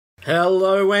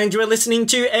Hello, and you're listening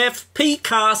to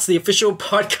FPcast, the official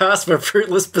podcast for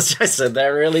Fruitless Possessor.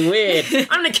 They're really weird.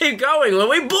 I'm gonna keep going when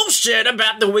we bullshit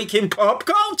about the week in pop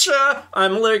culture.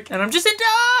 I'm Luke. And I'm Jacinta!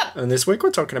 And this week we're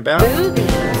talking about... Movies,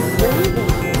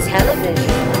 television,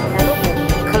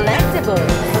 collectibles,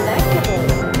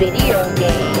 video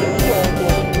games,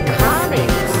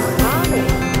 comics,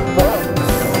 books,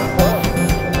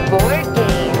 board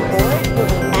games,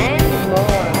 and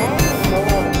more.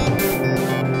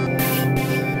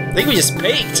 I think we just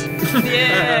peaked.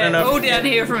 Yeah, I don't know all if down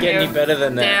here from get here. any better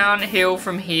than that. Downhill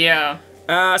from here.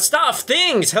 Stuff,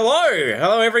 things,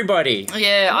 hello everybody.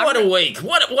 Yeah. What a week,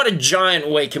 what a giant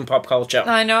week in pop culture.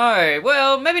 I know.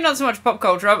 Well, maybe not so much pop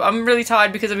culture. I'm really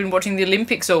tired because I've been watching the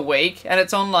Olympics all week, and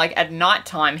it's on, like, at night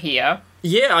time here.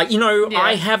 Yeah, Yeah.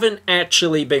 I haven't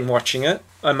actually been watching it,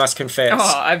 I must confess.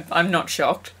 Oh, I'm not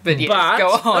shocked, but yes, go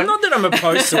on. Not that I'm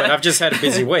opposed to it, I've just had a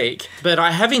busy week. But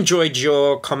I have enjoyed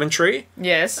your commentary.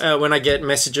 Yes. When I get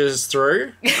messages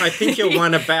through. I think your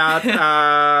one about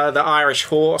the Irish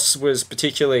horse was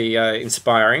particularly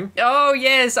inspiring. Oh,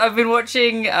 yes. I've been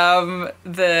watching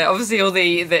obviously all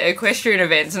the equestrian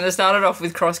events, and it started off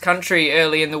with cross country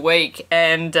early in the week,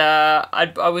 and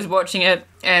I was watching it.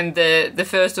 And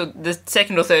the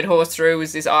second or third horse through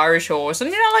was this Irish horse.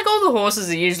 And, like, all the horses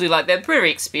are usually, like, they're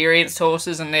pretty experienced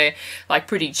horses and they're, like,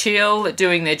 pretty chill at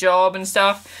doing their job and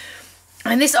stuff.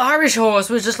 And this Irish horse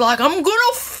was just like, I'm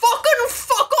gonna fucking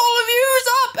fuck all of yous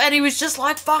up! And he was just,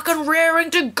 like, fucking raring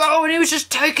to go, and he was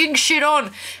just taking shit on.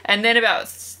 And then about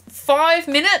 5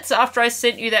 minutes after I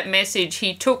sent you that message,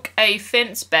 he took a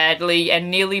fence badly and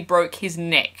nearly broke his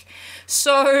neck.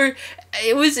 So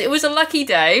it was a lucky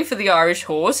day for the Irish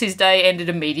horse. His day ended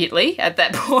immediately at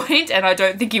that point, and I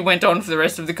don't think he went on for the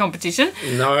rest of the competition.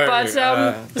 No. But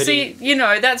see,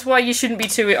 that's why you shouldn't be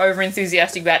too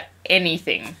over-enthusiastic about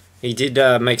anything. He did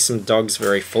make some dogs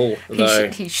very full, though.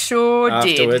 He sure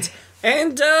afterwards.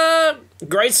 did. And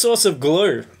great source of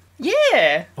glue.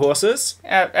 Yeah. Horses.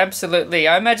 Absolutely.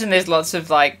 I imagine there's lots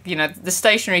of, like, the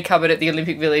stationery cupboard at the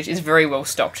Olympic Village is very well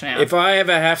stocked now. If I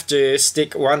ever have to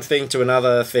stick one thing to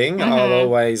another thing, I'll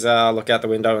always look out the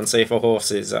window and see if a horse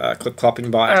is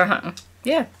clip-clopping by. Uh-huh.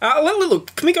 Yeah.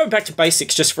 Look, can we go back to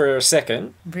basics just for a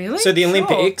second? Really? So the Sure.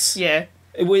 Olympics. Yeah.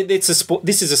 It's a sport.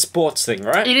 This is a sports thing,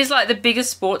 right? It is like the biggest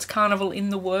sports carnival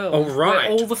in the world. Oh, right.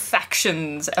 Where all the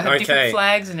factions have different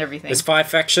flags and everything. There's 5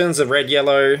 factions, of red,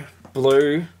 yellow,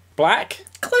 blue, black.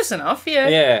 Close enough, yeah.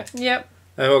 Yeah. Yep.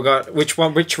 They've all got... Which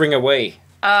ring are we?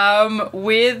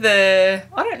 We're the...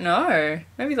 I don't know.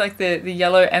 Maybe like the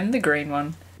yellow and the green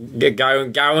one.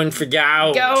 Going for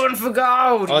gold. Going for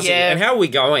gold, Aussie. yeah. And how are we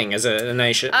going as a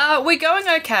nation? We're going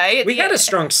okay. We had a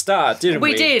strong start, didn't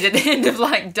we? We did. At the end of,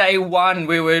 like, day one,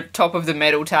 we were top of the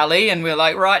medal tally, and we were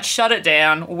like, right, shut it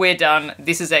down. We're done.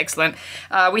 This is excellent.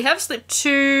 We have slipped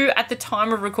to, at the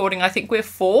time of recording, I think we're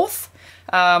 4th.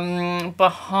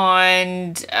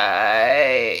 Behind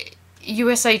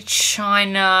USA,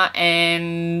 China,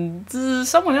 and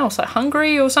someone else, like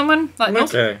Hungary or someone. Like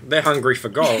okay, they're hungry for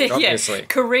gold, obviously. Yeah.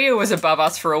 Korea was above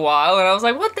us for a while, and I was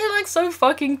like, what? They're, like, so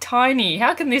fucking tiny.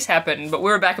 How can this happen? But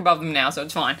we're back above them now, so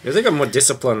it's fine. Because they got more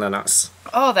discipline than us.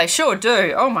 Oh, they sure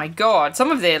do. Oh, my God. Some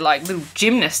of their, like, little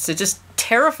gymnasts are just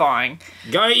terrifying.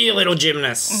 Go, you little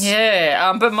gymnasts.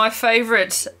 Yeah, but my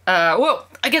favourite...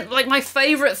 my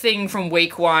favourite thing from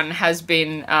week one has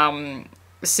been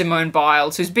Simone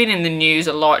Biles, who's been in the news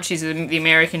a lot. She's the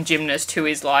American gymnast who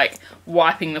is, like,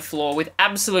 wiping the floor with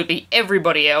absolutely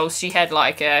everybody else. She had,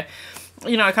 like, kind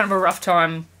of a rough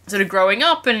time sort of growing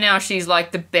up, and now she's,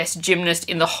 like, the best gymnast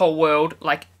in the whole world,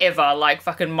 like, ever. Like,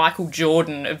 fucking Michael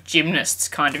Jordan of gymnasts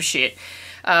kind of shit.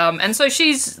 And so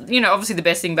she's, obviously the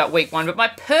best thing about week one. But my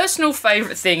personal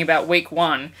favourite thing about week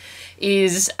one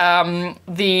is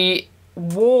the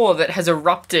war that has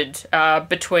erupted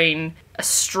between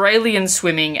Australian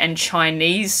swimming and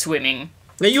Chinese swimming.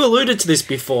 Now, you alluded to this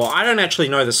before. I don't actually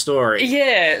know the story.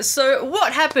 Yeah, so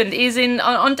what happened is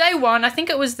on day one, I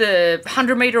think it was the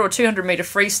 100-metre or 200-metre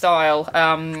freestyle,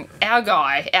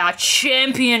 our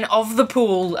champion of the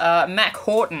pool, Mac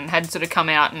Horton, had sort of come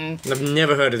out and... I've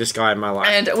never heard of this guy in my life.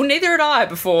 And, well, neither had I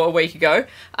before a week ago.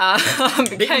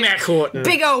 Big Mac Horton.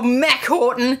 Big old Mac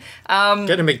Horton.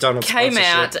 Get a McDonald's came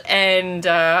out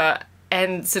sponsorship.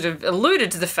 and sort of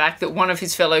alluded to the fact that one of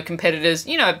his fellow competitors,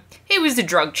 he was a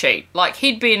drug cheat. Like,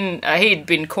 he'd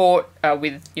been caught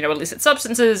with, illicit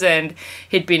substances, and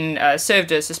he'd been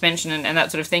served a suspension and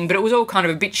that sort of thing. But it was all kind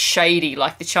of a bit shady,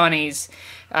 like the Chinese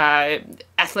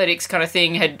athletics kind of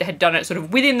thing had done it sort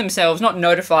of within themselves, not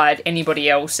notified anybody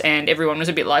else, and everyone was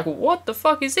a bit like, well, what the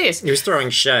fuck is this? He was throwing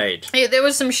shade. Yeah, there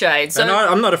was some shade. So, and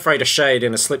I'm not afraid of shade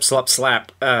in a slip, slop,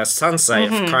 slap,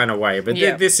 sun-safe kind of way, but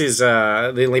this is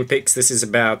the Olympics. This is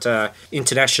about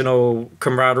international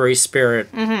camaraderie, spirit.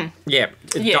 Yeah,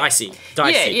 dicey.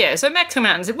 Yeah. So Mac came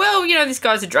out and said, well, this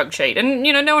guy's a drug cheat, and,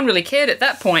 no one really cared at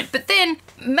that point. But then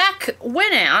Mac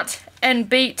went out and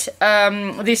beat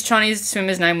this Chinese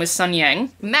swimmer's name was Sun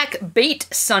Yang. Mac beat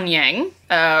Sun Yang,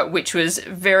 which was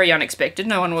very unexpected.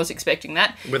 No one was expecting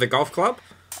that. With a golf club?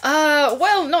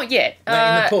 Well, not yet. No,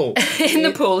 in the pool. In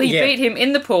the pool. He beat him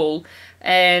in the pool.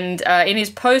 And in his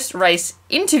post-race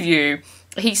interview,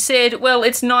 he said, well,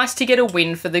 it's nice to get a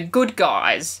win for the good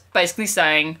guys. Basically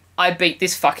saying, I beat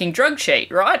this fucking drug cheat,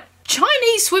 right?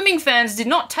 Chinese swimming fans did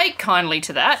not take kindly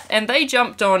to that, and they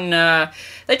jumped on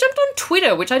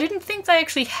Twitter, which I didn't think they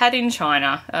actually had in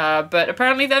China, but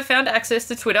apparently they've found access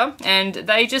to Twitter, and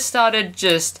they just started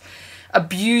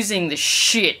abusing the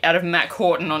shit out of Matt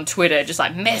Horton on Twitter, just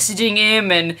like messaging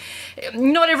him, and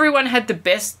not everyone had the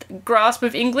best grasp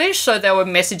of English, so they were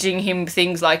messaging him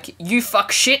things like, you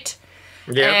fuck shit,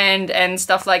 and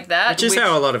stuff like that. Which is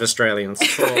how a lot of Australians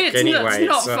talk anyway. It's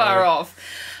not far off.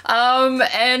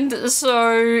 And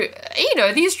so,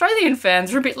 the Australian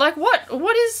fans were a bit like,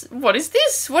 what is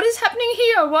this? What is happening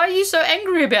here? Why are you so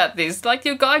angry about this? Like,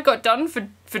 your guy got done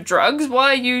for drugs.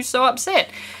 Why are you so upset?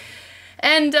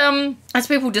 And, as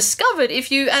people discovered,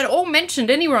 if you at all mentioned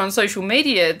anywhere on social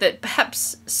media that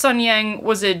perhaps Sun Yang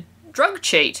was a drug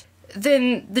cheat,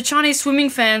 then the Chinese swimming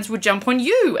fans would jump on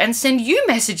you and send you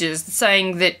messages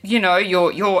saying that,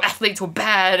 your athletes were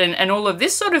bad and all of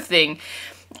this sort of thing.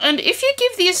 And if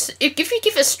you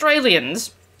give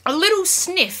Australians a little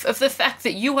sniff of the fact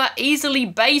that you are easily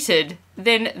baited,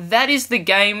 then that is the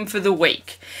game for the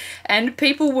week. And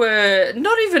people were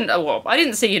not even, well, I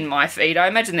didn't see in my feed. I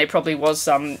imagine there probably was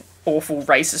some awful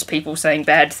racist people saying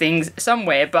bad things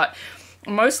somewhere, but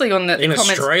mostly on the comments.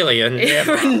 In Australia,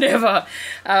 never.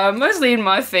 Mostly in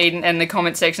my feed and the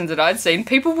comment sections that I'd seen,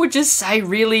 people would just say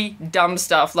really dumb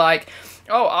stuff like,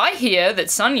 oh, I hear that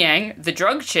Sun Yang, the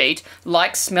drug cheat,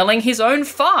 likes smelling his own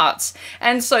farts.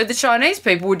 And so the Chinese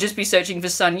people would just be searching for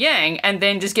Sun Yang and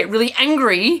then just get really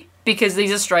angry because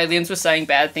these Australians were saying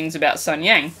bad things about Sun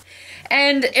Yang.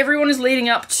 And everyone is leading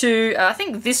up to, I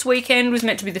think this weekend was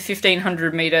meant to be the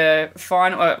 1,500 metre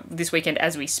final. This weekend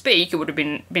as we speak, it would have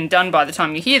been done by the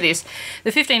time you hear this.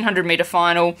 The 1,500 metre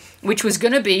final, which was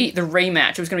going to be the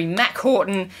rematch. It was going to be Matt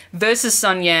Horton versus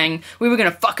Sun Yang. We were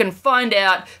going to fucking find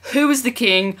out who was the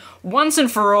king once and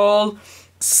for all.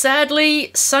 Sadly,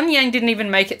 Sun Yang didn't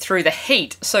even make it through the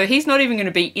heat, so he's not even going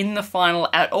to be in the final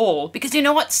at all, because you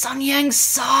know what? Sun Yang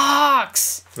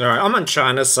sucks! Alright, I'm on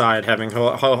China's side, having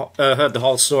heard the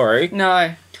whole story. No.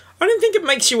 I don't think it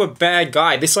makes you a bad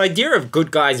guy. This idea of good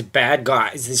guys, bad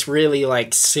guys, this really,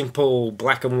 simple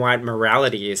black and white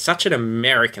morality is such an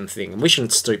American thing, and we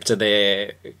shouldn't stoop to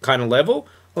their kind of level.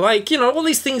 All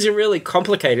these things are really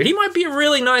complicated. He might be a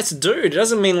really nice dude. It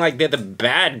doesn't mean, they're the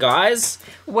bad guys.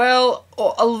 Well,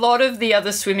 a lot of the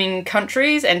other swimming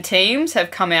countries and teams have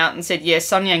come out and said, yeah,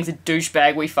 Sun Yang's a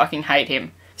douchebag, we fucking hate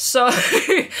him. So,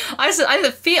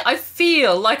 I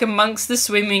feel like amongst the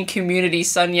swimming community,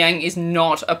 Sun Yang is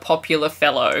not a popular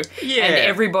fellow. Yeah. And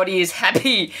everybody is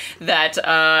happy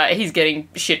that he's getting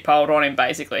shit piled on him,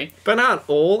 basically. But aren't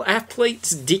all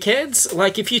athletes dickheads?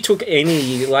 If you took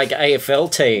any,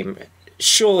 AFL team,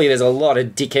 surely there's a lot of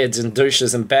dickheads and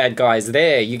douches and bad guys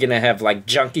there. You're going to have,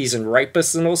 junkies and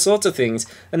rapists and all sorts of things.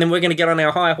 And then we're going to get on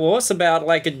our high horse about,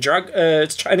 a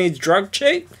Chinese drug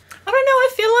cheat? I don't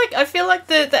know, I feel like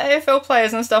the AFL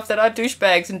players and stuff that are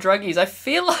douchebags and druggies, I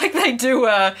feel like they do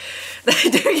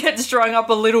get strung up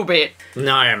a little bit.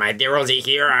 No, mate, they're Aussie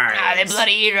heroes. They're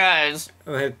bloody heroes.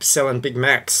 They're selling Big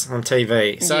Macs on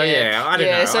TV. So, yeah I don't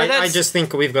know. So I just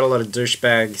think we've got a lot of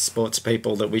douchebag sports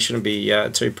people that we shouldn't be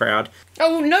too proud.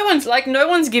 Oh, no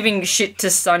one's giving shit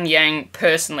to Sun Yang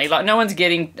personally. No one's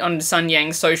getting on Sun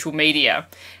Yang's social media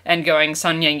and going,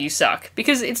 Sun Yang, you suck.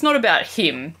 Because it's not about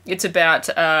him. It's about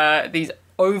these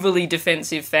overly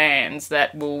defensive fans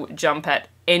that will jump at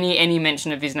any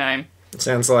mention of his name. It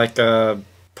sounds like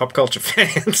pop culture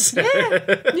fans. Yeah,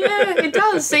 it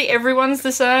does. See, everyone's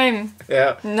the same.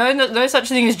 Yeah. No such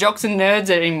thing as jocks and nerds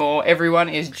anymore. Everyone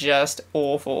is just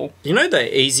awful. You know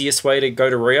the easiest way to go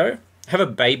to Rio? Have a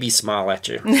baby smile at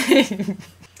you.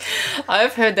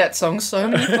 I've heard that song so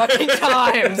many fucking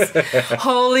times.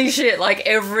 Holy shit, like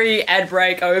every ad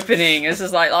break opening. It's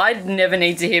just like, I never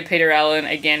need to hear Peter Allen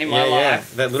again in my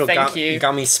life. That little Thank you.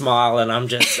 gummy smile, and I'm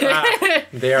just,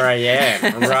 there I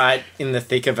am, right in the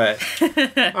thick of it.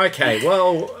 Okay,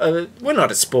 well, we're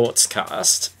not a sports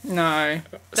cast. No.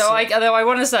 Though I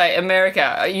want to say,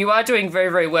 America, you are doing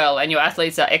very, very well, and your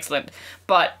athletes are excellent,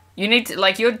 but you need to,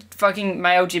 like, your fucking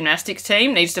male gymnastics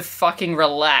team needs to fucking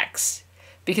relax.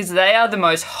 Because they are the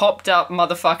most hopped up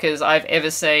motherfuckers I've ever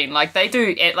seen. Like, they'll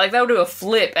do a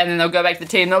flip and then they'll go back to the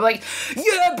team and they'll be like,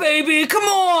 yeah, baby, come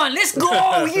on, let's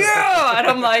go, yeah! And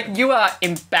I'm like, you are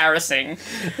embarrassing.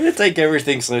 They take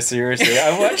everything so seriously.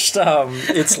 I watched,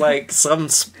 it's like some,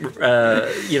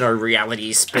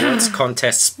 reality sports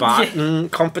contest Spartan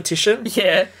competition.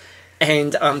 Yeah.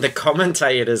 And the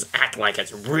commentators act like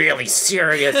it's really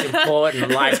serious,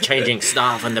 important, life-changing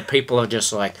stuff, and the people are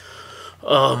just like,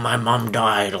 oh, my mum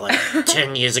died like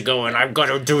 10 years ago, and I've got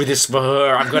to do this for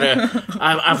her. I've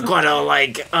got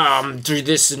to do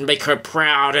this and make her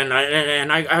proud, and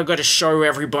I've got to show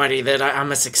everybody that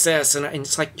I'm a success. And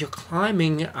it's like, you're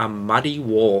climbing a muddy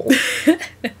wall.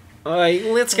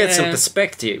 Let's get some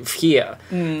perspective here.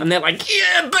 And they're like,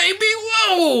 yeah, baby,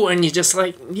 whoa! And you're just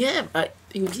like, yeah,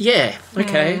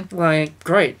 okay, like,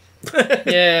 great.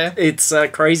 Yeah. It's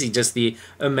crazy, just the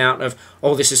amount of,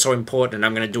 this is so important, and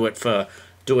I'm going to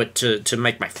do it to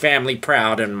make my family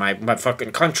proud and my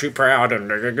fucking country proud,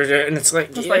 and it's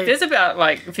like... It's like, there's about,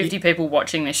 like, 50 people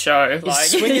watching this show.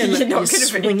 Like, you're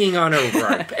swinging on a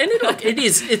rope. And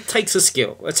it takes a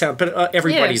skill. But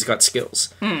everybody's got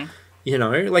skills. You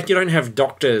know, like, you don't have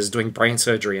doctors doing brain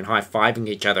surgery and high-fiving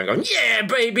each other and going, yeah,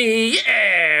 baby,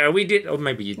 yeah, we did. Or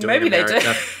maybe you do. Maybe in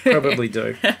America. They do. Probably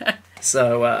do.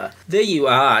 So, there you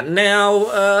are.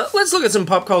 Now, let's look at some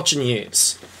pop culture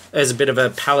news as a bit of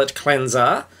a palate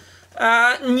cleanser.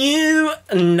 New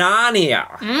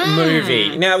Narnia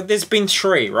movie. Now, there's been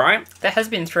 3, right? There has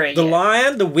been 3, The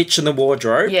Lion, the Witch, and the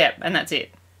Wardrobe. Yeah, and that's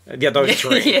it. Yeah, those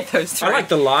 3. Yeah, those 3. I like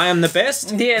The Lion the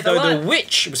best. Yeah, though the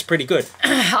Witch was pretty good.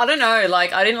 I don't know,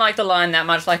 like, I didn't like The Lion that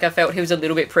much. Like, I felt he was a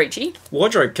little bit preachy.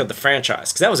 Wardrobe killed the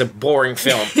franchise, because that was a boring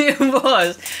film. It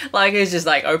was. Like, it was just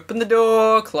like, open the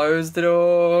door, close the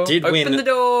door, open the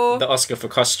door. The Oscar for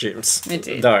costumes. It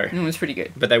did. Though. It was pretty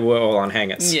good. But they were all on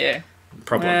hangers. Yeah.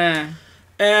 Problem.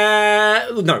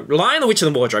 No, Lion, the Witch,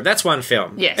 and the Wardrobe. That's one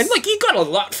film. Yes. And, like, you got a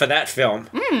lot for that film.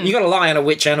 You got a lion, a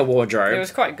witch, and a wardrobe. It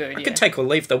was quite good, I could take or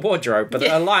leave the wardrobe, but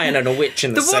Yeah. a lion and a witch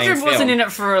in the same film. The wardrobe wasn't in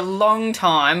it for a long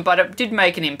time, but it did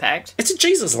make an impact. It's a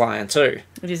Jesus lion, too.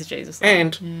 It is a Jesus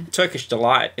lion. And Turkish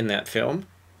Delight in that film.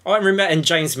 I remember, and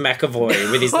James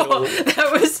McAvoy with his little That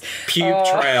was...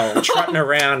 pube trail, trotting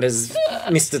around as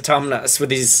Mr. Tumnus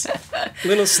with his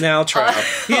little snail trail.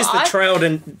 Here's the trail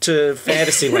to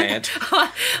Fantasyland.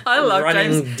 I love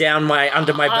running James...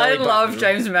 under my belly button. I love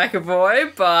James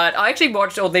McAvoy, but I actually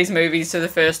watched all these movies for the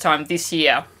first time this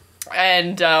year.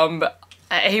 And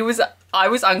I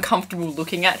was uncomfortable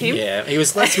looking at him. Yeah, he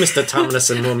was less Mr.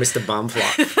 Tumnus and more Mr.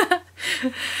 Bumfluff.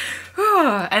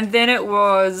 And then it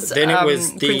was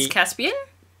Prince Caspian.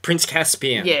 Prince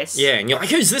Caspian. Yes. Yeah, and you're like,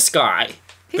 who's this guy?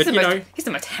 He's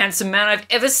the most handsome man I've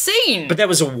ever seen. But there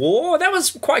was a war. That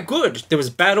was quite good. There was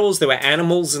battles. There were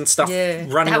animals and stuff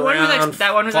running around.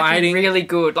 That one was fighting. actually really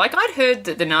good. Like, I'd heard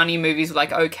that the Narnia movies were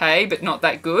like okay, but not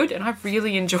that good, and I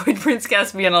really enjoyed Prince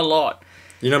Caspian a lot.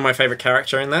 You know my favourite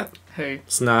character in that? Who?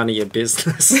 It's Narnia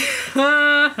Business.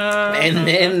 And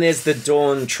then there's the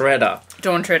Dawn Treader.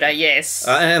 Dawn Treader, yes.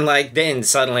 And, like, then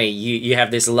suddenly you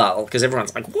have this lull, because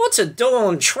everyone's like, what's a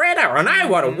Dawn Treader? I know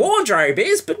what a wardrobe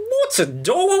is, but what's a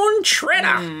Dawn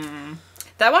Treader?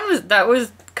 That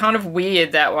was kind of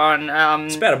weird, that one.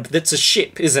 It's a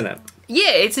ship, isn't it?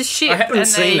 Yeah, it's a ship. I haven't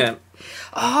seen it.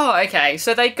 Oh, okay.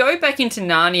 So they go back into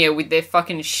Narnia with their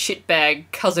fucking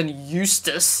shitbag cousin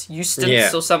Eustace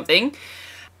or something.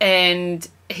 And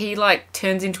he, like,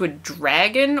 turns into a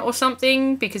dragon or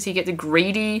something because he gets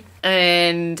greedy.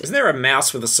 And isn't there a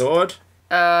mouse with a sword?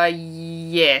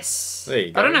 Yes. There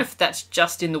you go. I don't know if that's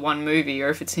just in the one movie or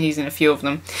if he's in a few of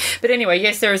them. But anyway,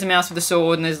 yes, there is a mouse with a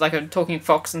sword and there's, like, a talking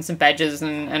fox and some badgers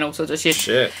and all sorts of shit.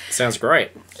 Shit. Sounds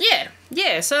great. Yeah.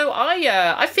 So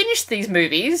I finished these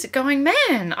movies going,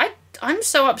 man, I'm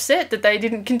so upset that they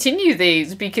didn't continue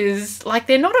these because, like,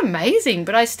 they're not amazing,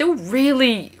 but I still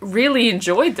really, really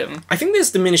enjoyed them. I think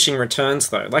there's diminishing returns,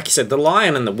 though. Like you said, The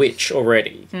Lion and the Witch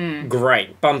already.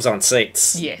 Great. Bums on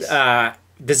seats. Yes.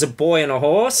 There's a Boy and a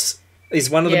Horse is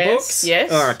one of the books. Yes.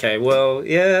 Oh, okay. Well,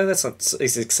 yeah, that's not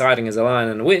as exciting as The Lion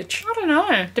and the Witch. I don't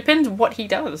know. Depends what he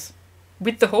does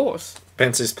with the horse.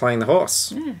 Depends who's playing the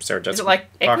horse. Sarah Is Jessica it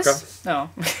like Parker. Equus? No.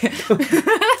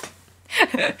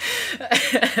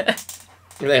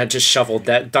 I just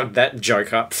dug that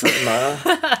joke up from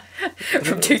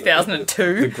From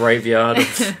 2002. the graveyard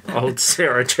of old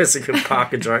Sarah Jessica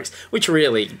Parker jokes, which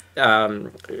really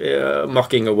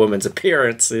mocking a woman's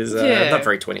appearance is not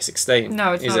very 2016.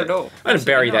 No, it's is not it? at all. I'm going to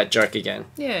bury Absolutely not. that joke again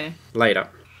Yeah. later.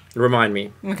 Remind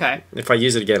me. Okay. If I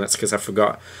use it again, it's because I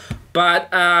forgot.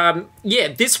 But,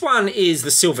 this one is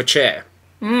the Silver Chair.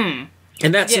 And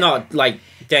that's not, like,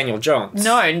 Daniel Johns.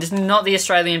 No, and it's not the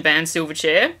Australian band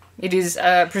Silverchair. It is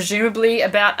presumably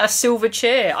about a silver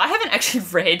chair. I haven't actually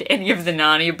read any of the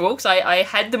Narnia books. I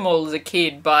had them all as a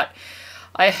kid, but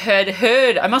I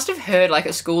I must have heard, like,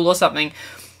 at school or something,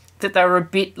 that they were a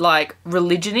bit, like,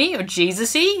 religion-y or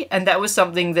Jesus-y, and that was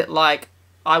something that, like,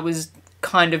 I was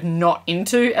kind of not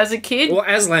into as a kid. Well,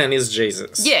 Aslan is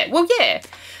Jesus. Yeah, well, yeah.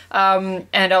 And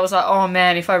I was like, oh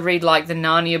man, if I read like the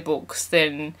Narnia books,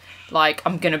 then like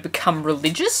I'm gonna become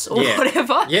religious or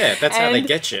whatever. Yeah, that's how they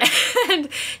get you. And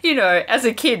you know, as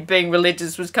a kid, being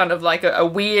religious was kind of like a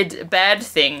weird, bad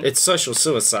thing. It's social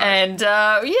suicide. And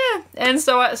and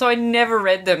so I never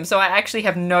read them. So I actually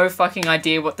have no fucking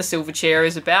idea what the silver chair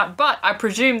is about. But I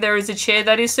presume there is a chair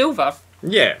that is silver.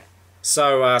 Yeah.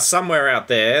 So somewhere out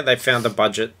there, they found the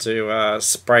budget to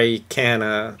spray can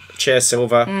a chair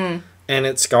silver. And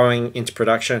it's going into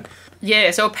production.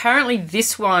 Yeah, so apparently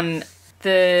this one,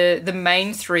 the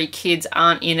main three kids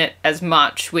aren't in it as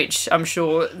much, which I'm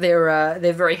sure they're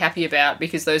very happy about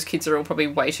because those kids are all probably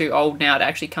way too old now to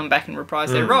actually come back and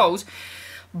reprise their roles.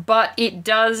 But it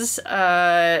does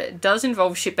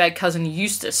involve shitbag cousin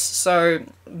Eustace. So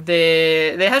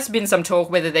there has been some talk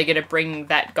whether they're going to bring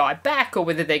that guy back or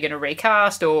whether they're going to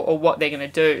recast or what they're going to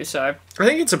do. So I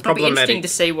think it's a it'll be interesting problematic to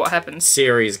see what happens.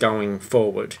 series going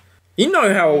forward. You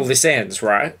know how all this ends,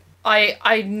 right?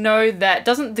 I know that.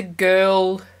 Doesn't the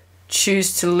girl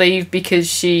choose to leave because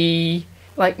she,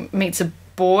 like, meets a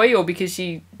boy or because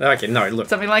she... Okay, no, look.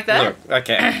 Something like that? Look,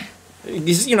 okay.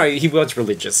 You know, he was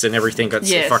religious and everything got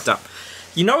fucked up.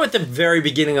 You know at the very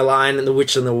beginning of Lion and the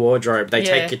Witch and the Wardrobe, they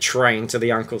take a train to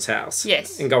the uncle's house.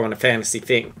 Yes. And go on a fantasy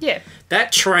thing. Yeah.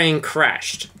 That train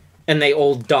crashed and they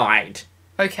all died.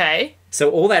 Okay.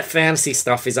 So all that fantasy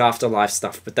stuff is afterlife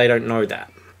stuff, but they don't know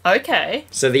that. Okay.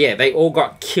 So, yeah, they all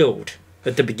got killed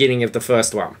at the beginning of the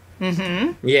first one.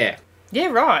 Mm-hmm. Yeah. Yeah,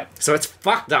 right. So it's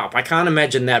fucked up. I can't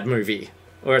imagine that movie.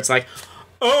 Where it's like,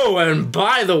 oh, and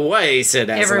by the way, said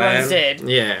Aslan. Everyone's dead.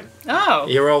 Yeah. Oh.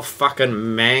 You're all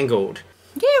fucking mangled.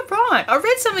 Yeah, right. I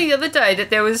read something the other day that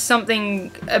there was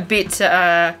something a bit,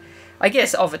 I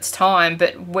guess, of its time,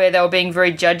 but where they were being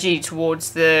very judgy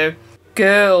towards the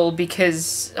girl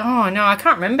because... Oh, no, I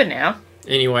can't remember now.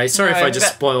 Anyway, sorry if I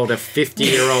just spoiled a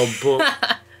 50-year-old book.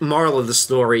 Moral of the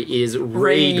story is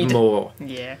read more.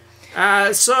 Yeah.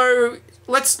 So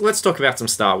let's talk about some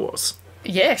Star Wars.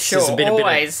 Yeah, sure.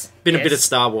 Always. A bit of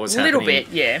Star Wars happening. A little bit,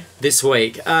 yeah. This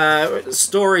week.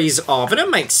 Stories of... And it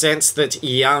makes sense that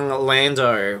young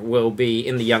Lando will be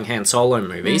in the young Han Solo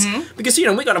movies. Mm-hmm. Because, you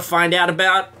know, we got to find out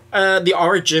about the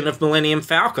origin of Millennium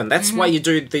Falcon. That's why you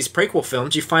do these prequel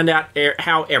films. You find out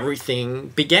how everything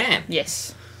began.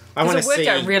 Yes. I want to Because it see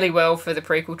worked out really well for the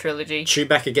prequel trilogy.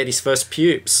 Chewbacca get his first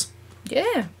pubes.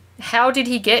 Yeah. How did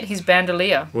he get his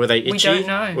bandolier? Were they itchy? We don't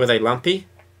know. Were they lumpy?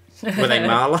 Were they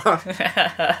Marla?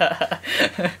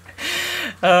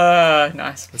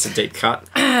 Nice. That's a deep cut.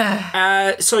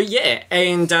 So yeah,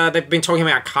 and they've been talking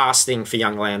about casting for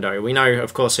young Lando. We know,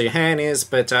 of course, who Han is,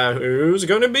 but who's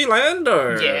going to be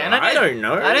Lando? Yeah, and I don't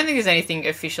know. I don't think there's anything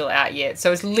official out yet.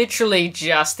 So it's literally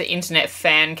just the internet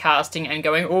fan casting and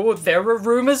going, oh, there are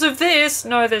rumours of this.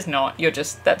 No, there's not.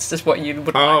 That's just what you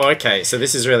would like. Oh, okay. So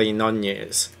this is really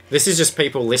non-news. This is just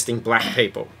people listing black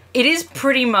people. It is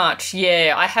pretty much,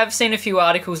 yeah. I have seen a few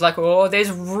articles like, oh,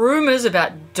 there's rumours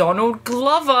about Donald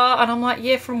Glover. And I'm like,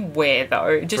 yeah, from where,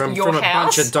 though? Just From your a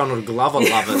house? bunch of Donald Glover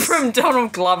lovers. From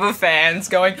Donald Glover fans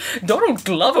going, Donald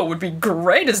Glover would be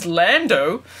great as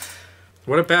Lando.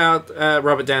 What about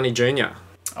Robert Downey Jr.?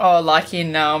 Oh, like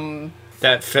in,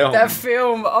 That film.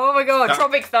 Oh my god,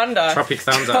 Tropic Thunder. Tropic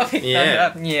Thunder. Tropic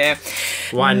Thunder, yeah.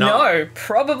 Why not? No,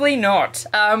 probably not.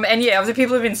 And yeah, obviously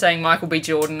people have been saying Michael B.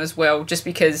 Jordan as well, just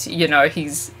because, you know,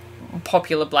 he's a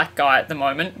popular black guy at the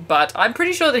moment, but I'm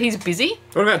pretty sure that he's busy.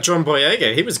 What about John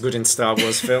Boyega? He was good in Star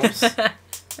Wars films. He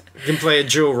can play a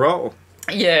dual role.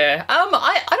 Yeah.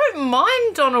 I don't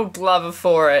mind Donald Glover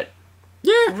for it.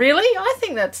 Yeah. Really? I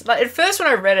think that's... Like, at first when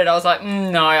I read it, I was like,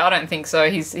 no, I don't think so.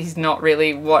 He's not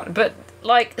really what... But,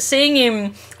 like, seeing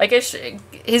him... I guess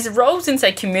his roles in,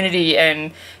 say, Community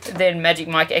and then Magic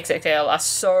Mike XXL are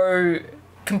so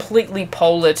completely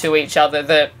polar to each other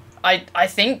that I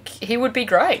think he would be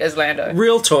great as Lando.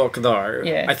 Real talk, though.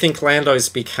 Yeah. I think Lando's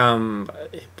become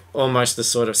almost a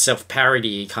sort of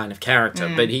self-parody kind of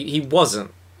character, but he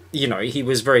wasn't. You know, he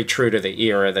was very true to the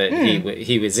era that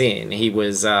he was in. He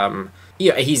was,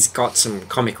 he's got some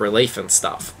comic relief and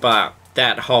stuff, but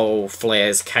that whole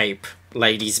flares cape,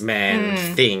 ladies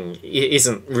man thing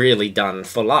isn't really done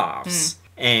for laughs.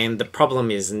 And the problem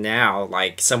is now,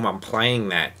 like, someone playing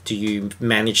that, do you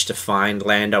manage to find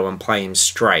Lando and play him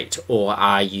straight? Or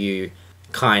are you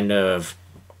kind of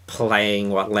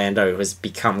playing what Lando has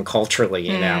become culturally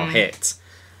in our heads?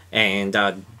 And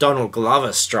Donald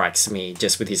Glover strikes me,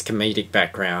 just with his comedic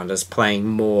background, as playing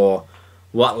more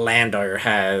what Lando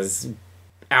has,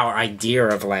 our idea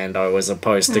of Lando, as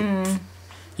opposed to,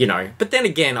 you know. But then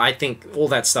again, I think all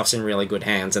that stuff's in really good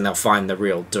hands, and they'll find the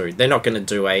real dude. They're not going to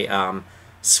do a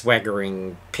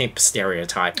swaggering pimp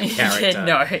stereotype character.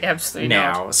 No, absolutely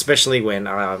now, not. especially when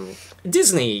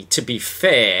Disney, to be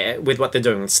fair, with what they're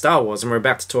doing with Star Wars, and we're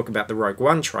about to talk about the Rogue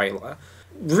One trailer,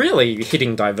 really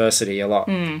hitting diversity a lot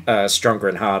stronger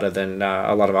and harder than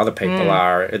a lot of other people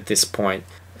are at this point.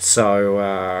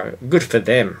 So, good for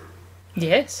them.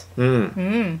 Yes.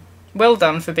 Well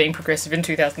done for being progressive in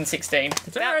 2016.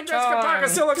 Sarah Jessica Parker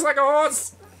still looks like a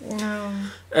horse! No,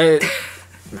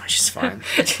 she's fine.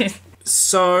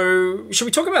 So, should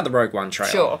we talk about the Rogue One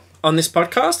trailer? Sure. On this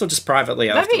podcast or just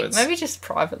privately afterwards? Maybe just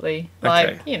privately. Okay.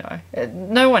 Like, you know,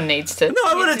 no one needs to. No,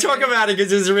 I want to talk about it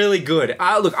because it's really good.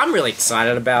 Look, I'm really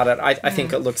excited about it. I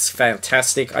think it looks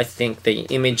fantastic. I think the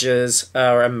images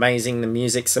are amazing. The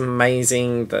music's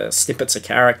amazing. The snippets of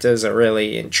characters are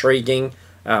really intriguing.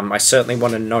 I certainly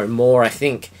want to know more. I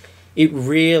think it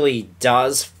really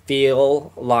does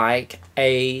feel like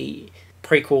a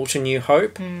prequel to New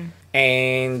Hope.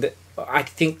 And I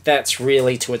think that's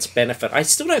really to its benefit. I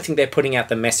still don't think they're putting out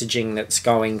the messaging that's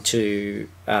going to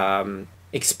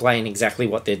explain exactly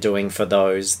what they're doing for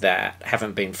those that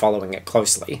haven't been following it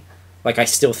closely. Like, I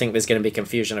still think there's going to be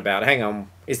confusion about, hang on,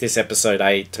 is this episode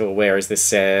 8, or where is this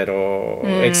set, or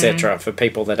etc. for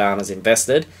people that aren't as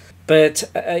invested. But,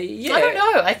 yeah. I don't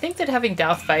know. I think that having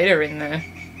Darth Vader in the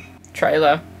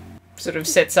trailer sort of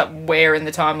sets up where in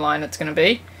the timeline it's going to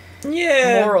be.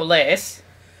 Yeah. More or less.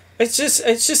 It's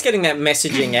just getting that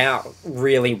messaging out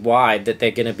really wide that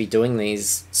they're going to be doing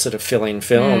these sort of fill-in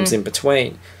films in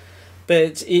between.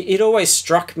 But it always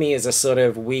struck me as a sort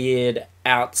of weird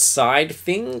outside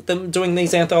thing, them doing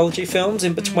these anthology films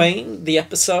in between the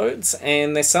episodes.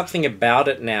 And there's something about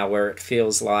it now where it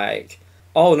feels like,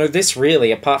 oh, no, this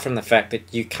really, apart from the fact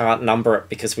that you can't number it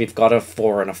because we've got a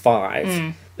 4 and a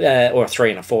 5, or a 3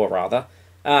 and a 4, rather,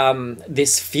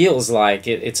 this feels like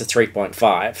it's a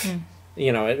 3.5.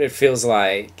 You know, it feels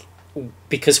like,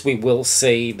 because we will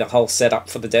see the whole setup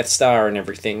for the Death Star and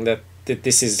everything, that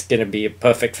this is going to be a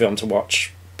perfect film to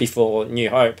watch before New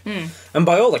Hope. And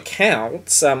by all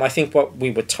accounts, I think what we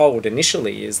were told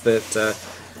initially is that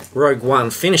Rogue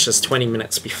One finishes 20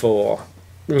 minutes before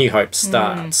New Hope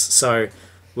starts. So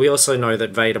we also know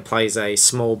that Vader plays a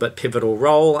small but pivotal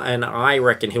role, and I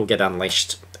reckon he'll get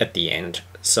unleashed at the end.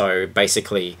 So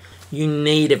basically, you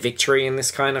need a victory in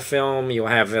this kind of film. You'll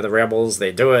have the rebels,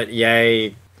 they do it,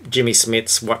 yay. Jimmy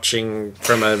Smith's watching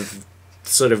from a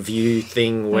sort of view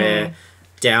thing where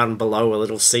down below a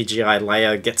little CGI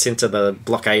Leia gets into the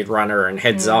blockade runner and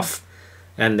heads off.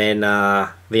 And then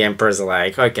the Emperor's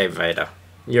like, okay, Vader,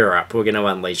 you're up. We're going to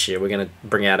unleash you. We're going to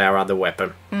bring out our other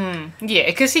weapon. Yeah,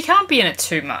 because he can't be in it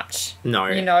too much. No.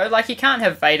 You know, like, you can't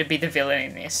have Vader be the villain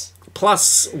in this.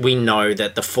 Plus, we know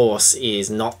that the Force is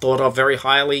not thought of very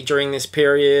highly during this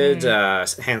period.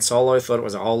 Han Solo thought it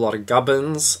was a whole lot of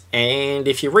gubbins. And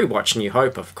if you rewatch New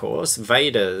Hope, of course,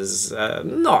 Vader's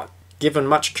not given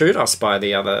much kudos by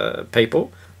the other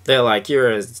people. They're like, you're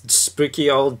a spooky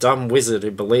old dumb wizard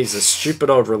who believes a stupid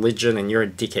old religion and you're a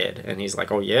dickhead. And he's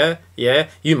like, oh, yeah,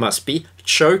 you must be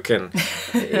choking.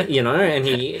 You know, and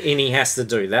he has to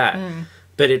do that.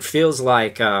 But it feels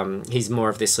like he's more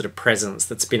of this sort of presence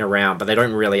that's been around, but they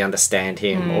don't really understand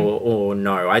him or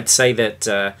know. I'd say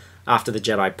that after the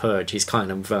Jedi Purge, he's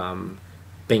kind of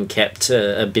been kept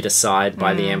a bit aside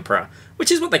by the Emperor, which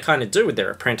is what they kind of do with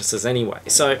their apprentices anyway.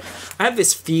 So I have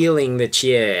this feeling that,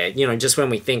 yeah, you know, just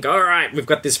when we think, all right, we've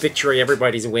got this victory,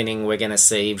 everybody's winning, we're going to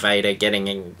see Vader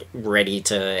getting ready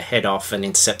to head off and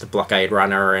intercept the blockade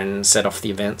runner and set off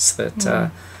the events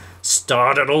that...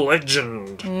 started a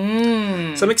legend.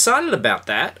 So I'm excited about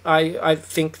that. I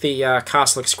think the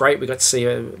cast looks great. We got to see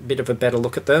a bit of a better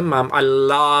look at them. I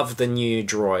love the new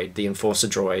droid, the Enforcer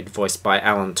droid, voiced by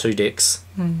Alan Tudyk.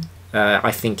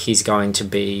 I think he's going to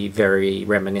be very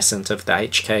reminiscent of the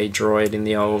HK droid in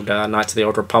the old Knights of the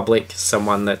Old Republic.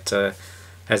 Someone that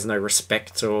has no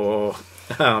respect or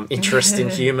interest in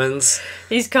humans.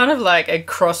 He's kind of like a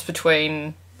cross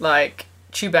between like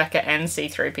Chewbacca and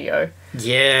C-3PO.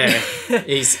 Yeah,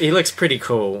 he looks pretty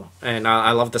cool, and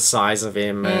I love the size of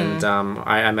him, and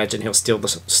I imagine he'll steal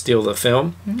the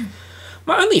film.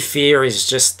 My only fear is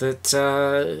just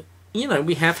that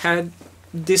we have had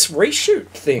this reshoot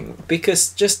thing,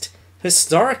 because just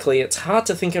historically it's hard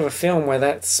to think of a film where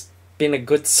that's been a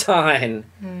good sign.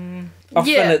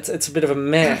 Often it's a bit of a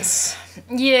mess.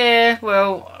 Yeah,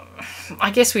 well,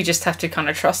 I guess we just have to kind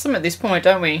of trust them at this point,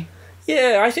 don't we?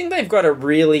 Yeah, I think they've got a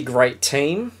really great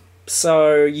team,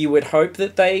 so you would hope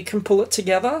that they can pull it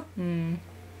together.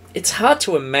 It's hard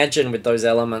to imagine with those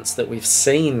elements that we've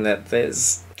seen that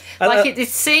there's... It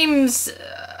seems...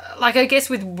 like, I guess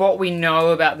with what we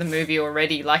know about the movie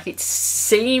already, like, it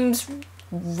seems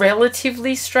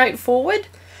relatively straightforward.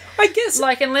 I guess...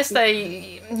 Like, unless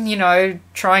they,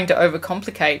 trying to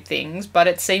overcomplicate things, but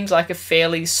it seems like a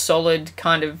fairly solid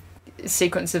kind of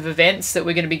sequence of events that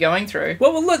we're going to be going through.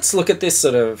 Well, let's look at this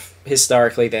sort of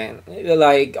historically then.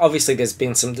 Like, obviously there's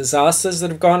been some disasters that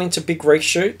have gone into big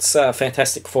reshoots.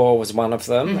 Fantastic Four was one of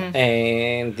them,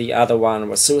 and the other one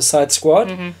was Suicide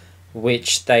Squad,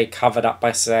 which they covered up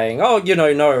by saying,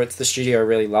 no, it's the studio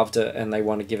really loved it and they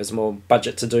want to give us more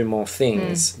budget to do more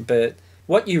things. But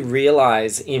what you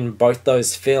realise in both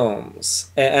those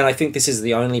films, and I think this is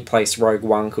the only place Rogue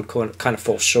One could kind of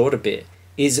fall short a bit,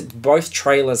 is both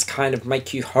trailers kind of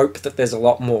make you hope that there's a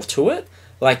lot more to it.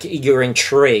 Like, you're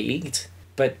intrigued,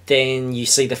 but then you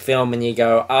see the film and you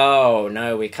go, oh,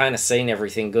 no, we've kind of seen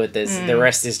everything good. The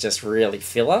rest is just really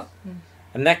filler.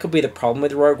 And that could be the problem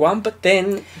with Rogue One. But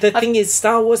then the thing is,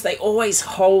 Star Wars, they always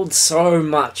hold so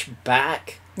much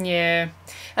back. Yeah.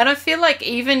 And I feel like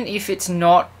even if it's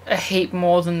not a heap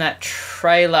more than that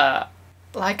trailer,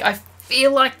 like, I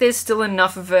feel like there's still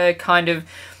enough of a kind of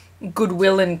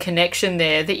goodwill and connection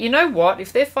there that, you know what,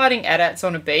 if they're fighting AT-ATs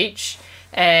on a beach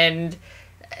and,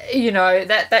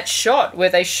 that shot where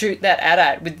they shoot that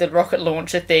AT-AT with the rocket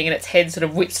launcher thing and its head sort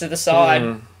of whips to the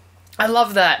side, I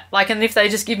love that. Like, and if they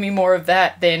just give me more of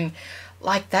that, then,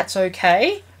 like, that's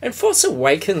okay. And Force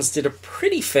Awakens did a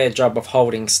pretty fair job of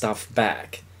holding stuff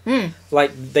back.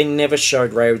 Like, they never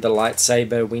showed Rey with the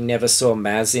lightsaber. We never saw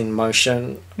Maz in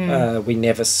motion. We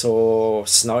never saw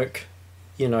Snoke.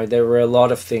 There were a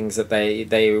lot of things that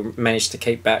they managed to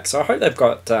keep back. So I hope they've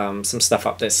got some stuff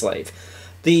up their sleeve.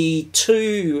 The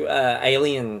two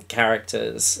alien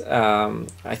characters,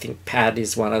 I think Pad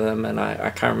is one of them, and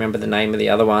I can't remember the name of the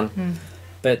other one.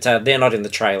 But they're not in the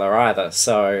trailer either.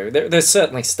 So there's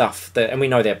certainly stuff that... And we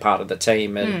know they're part of the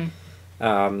team and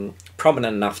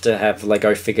prominent enough to have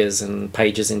Lego figures and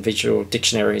pages in visual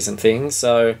dictionaries and things.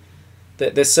 So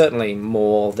there's certainly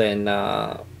more than...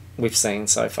 we've seen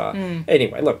so far.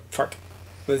 Anyway, look, fuck.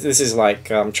 This is like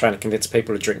trying to convince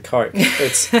people to drink Coke.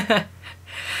 It's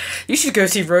you should go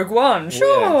see Rogue One,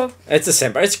 sure. Yeah. It's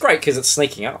December. It's great because it's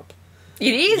sneaking up.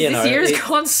 It is. This year has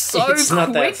gone so quickly. It's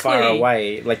not that far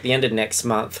away. Like, the end of next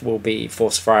month will be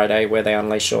Force Friday, where they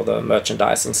unleash all the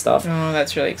merchandise and stuff. Oh,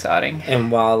 that's really exciting.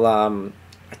 And while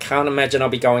I can't imagine I'll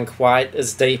be going quite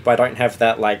as deep, I don't have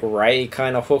that, like, Rey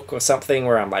kind of hook or something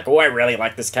where I'm like, oh, I really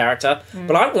like this character.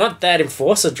 But I want that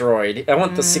Enforcer droid. I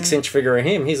want the 6-inch figure of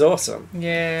him. He's awesome.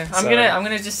 Yeah. I'm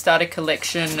gonna just start a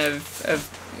collection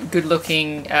of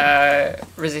good-looking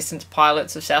Resistance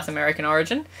pilots of South American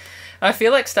origin. I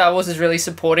feel like Star Wars is really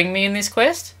supporting me in this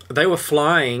quest. They were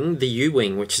flying the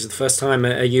U-Wing, which is the first time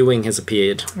a U-Wing has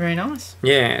appeared. Very nice.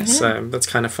 Yeah, so that's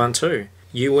kind of fun too.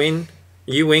 You win,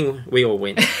 we all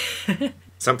win.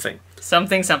 Something.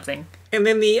 Something. And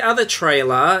then the other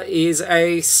trailer is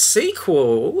a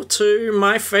sequel to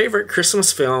my favourite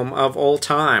Christmas film of all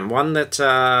time. One that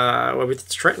we've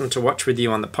threatened to watch with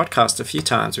you on the podcast a few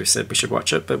times. We've said we should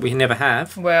watch it, but we never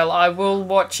have. Well, I will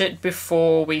watch it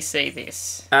before we see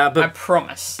this. I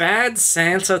promise. Bad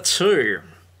Santa 2.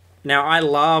 Now, I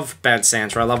love Bad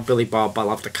Santa. I love Billy Bob. I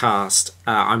love the cast.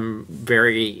 I'm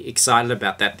very excited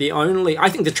about that. I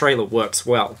think the trailer works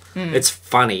well. It's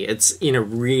funny. It's in a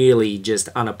really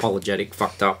just unapologetic,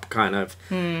 fucked up kind of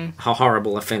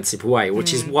horrible, offensive way,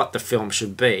 which is what the film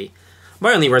should be.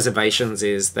 My only reservations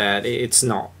is that it's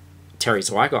not Terry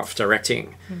Zwigoff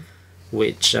directing,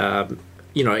 which,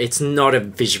 it's not a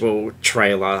visual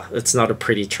trailer. It's not a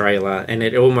pretty trailer, and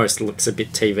it almost looks a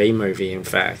bit TV movie, in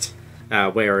fact.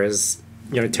 Whereas,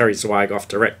 Terry Zwigoff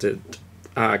directed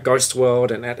Ghost World,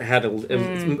 and it had a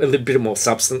little bit more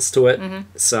substance to it.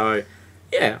 So,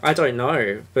 yeah, I don't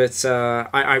know. But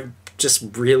I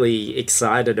just really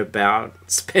excited about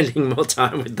spending more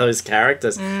time with those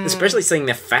characters, especially seeing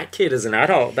their fat kid as an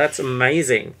adult. That's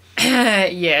amazing.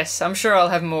 Yes, I'm sure I'll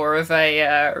have more of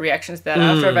a reaction to that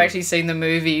after I've actually seen the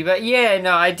movie. But yeah,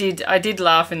 no, I did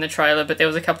laugh in the trailer, but there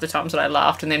was a couple of times that I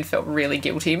laughed and then felt really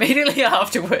guilty immediately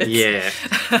afterwards. Yeah.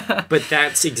 But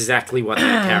that's exactly what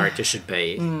that character should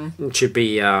be. It should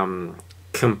be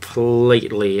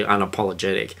completely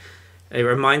unapologetic. It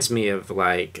reminds me of,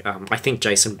 like, I think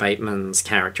Jason Bateman's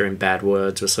character in Bad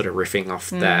Words was sort of riffing off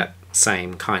that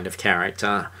same kind of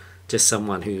character. Just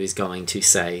someone who is going to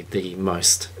say the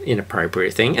most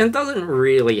inappropriate thing and doesn't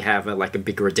really have a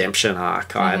big redemption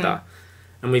arc either.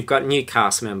 And we've got new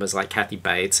cast members like Kathy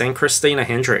Bates and Christina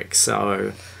Hendricks,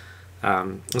 so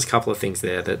there's a couple of things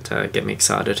there that get me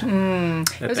excited.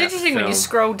 It was interesting when you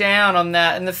scroll down on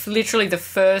that and literally the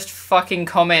first fucking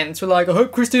comments were like, I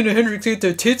hope Christina Hendricks get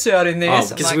her tits out in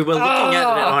this. Because we were looking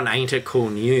at it on Ain't It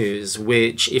Cool News,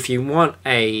 which, if you want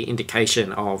a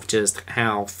indication of just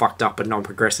how fucked up and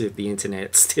non-progressive the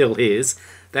internet still is,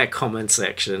 that comment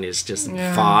section is just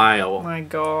vile. Oh my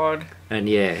god. And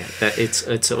yeah,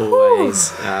 it's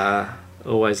always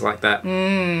always like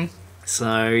that.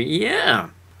 So yeah.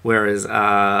 Whereas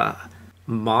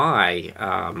my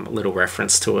little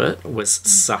reference to it was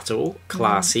subtle,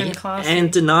 classy,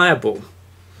 and deniable.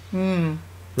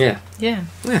 Yeah. Yeah.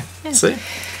 See?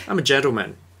 I'm a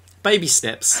gentleman. Baby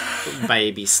steps.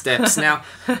 Baby steps. Now,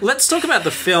 let's talk about the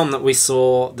film that we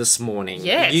saw this morning.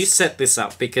 Yes. You set this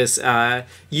up because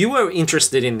you were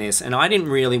interested in this, and I didn't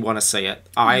really want to see it.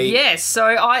 Yes, so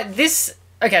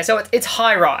it's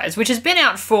High Rise, which has been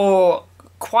out for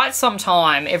quite some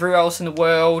time everywhere else in the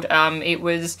world. It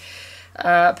was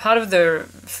part of the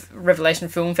Revelation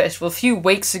Film Festival a few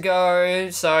weeks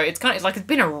ago, so it's kind of like it's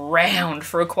been around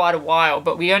for quite a while,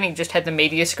 but we only just had the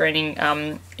media screening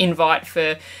invite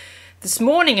for this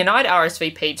morning, and I'd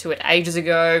RSVP'd to it ages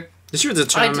ago. You were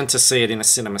determined to see it in a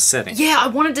cinema setting. Yeah, I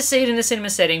wanted to see it in a cinema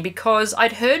setting because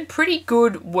I'd heard pretty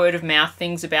good word of mouth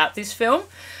things about this film.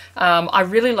 I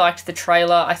really liked the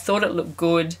trailer. I thought it looked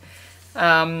good.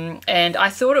 And I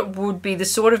thought it would be the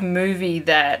sort of movie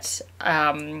that,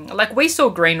 we saw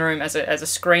Green Room as a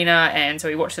screener, and so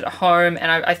we watched it at home,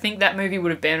 and I think that movie would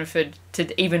have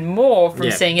benefited even more from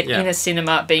seeing it in a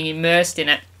cinema, being immersed in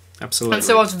it. Absolutely. And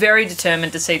so I was very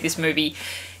determined to see this movie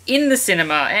in the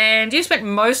cinema, and you spent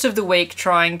most of the week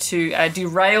trying to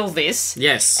derail this.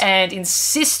 Yes. And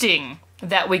insisting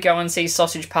that we go and see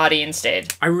Sausage Party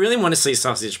instead. I really want to see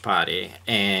Sausage Party,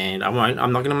 and I'm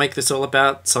not going to make this all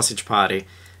about Sausage Party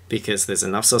because there's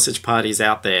enough sausage parties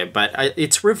out there, but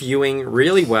it's reviewing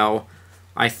really well.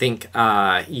 I think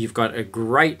you've got a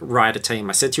great writer team.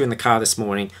 I said to you in the car this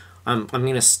morning, I'm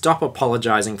going to stop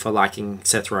apologizing for liking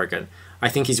Seth Rogen. I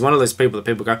think he's one of those people that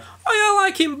people go, oh yeah, I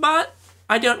like him, but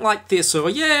I don't like this, or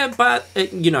yeah, but,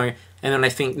 and then I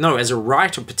think, no, as a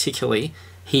writer particularly,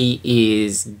 he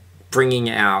is bringing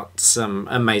out some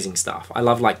amazing stuff. I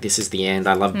love, This Is the End.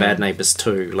 I love Bad Neighbors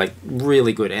 2.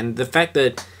 Really good. And the fact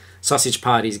that Sausage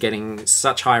Party is getting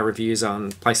such high reviews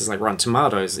on places like Rotten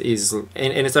Tomatoes is... And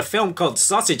it's a film called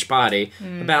Sausage Party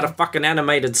about a fucking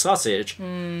animated sausage.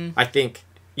 I think,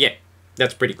 yeah,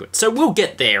 that's pretty good. So we'll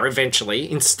get there eventually.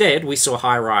 Instead, we saw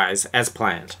High Rise as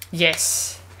planned.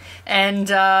 Yes. And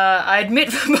I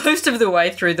admit for most of the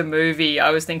way through the movie, I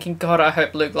was thinking, God, I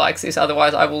hope Luke likes this.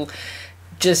 Otherwise, I will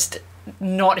just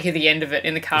not hear the end of it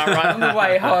in the car ride on the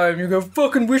way home. You go,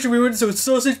 fucking wish we went to a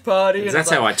sausage party.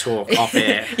 That's how I talk off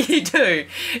air. You do.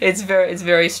 It's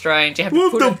very strange. You have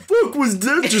what the fuck was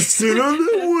that just said? I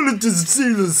wanted to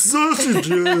see the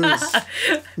sausages.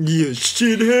 You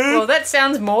shithead. Well, that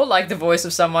sounds more like the voice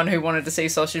of someone who wanted to see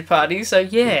Sausage Party, so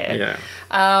yeah.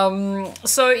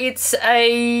 So it's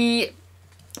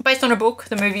based on a book.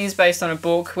 The movie is based on a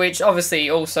book, which obviously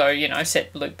also,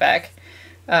 set Luke back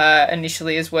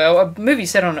initially as well. A movie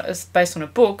based on a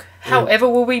book. However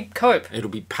will we cope? It'll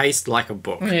be paced like a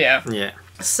book. Yeah. Yeah.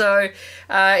 So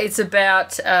it's about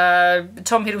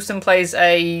Tom Hiddleston plays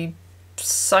a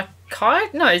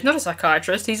psychiatrist. No, he's not a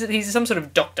psychiatrist. He's some sort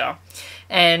of doctor,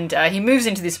 and he moves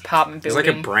into this apartment building.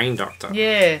 He's like a brain doctor.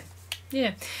 Yeah.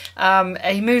 Yeah.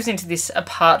 He moves into this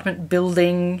apartment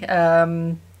building.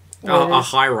 A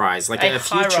high rise, a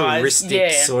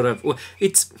futuristic sort of.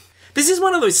 This is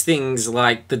one of those things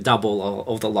like The Double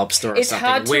or The Lobster or something.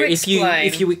 Hard to where explain.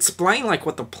 if you explain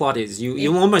what the plot is,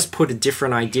 you almost put a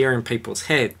different idea in people's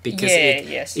head because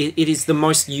it is the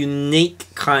most unique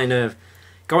kind of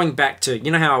going back to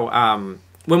how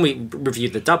when we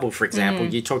reviewed The Double, for example,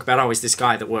 you talk about is this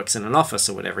guy that works in an office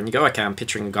or whatever, and you go, okay, I'm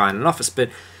picturing a guy in an office, but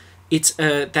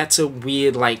That's a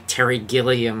weird, like, Terry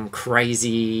Gilliam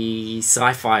crazy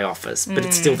sci-fi office, but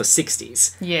it's still the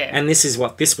 60s. Yeah. And this is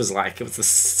what this was like. It was the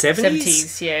 70s.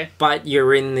 70s, yeah. But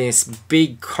you're in this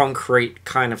big concrete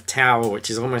kind of tower, which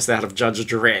is almost out of Judge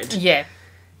Dredd. Yeah.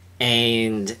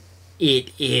 And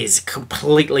it is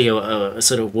completely a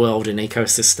sort of world and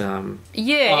ecosystem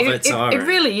of its own. It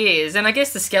really is. And I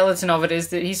guess the skeleton of it is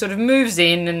that he sort of moves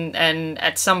in and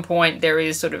at some point there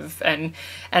is sort of an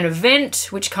event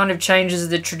which kind of changes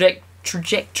the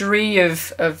trajectory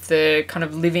of the kind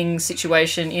of living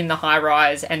situation in the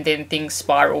high-rise, and then things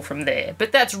spiral from there.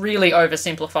 But that's really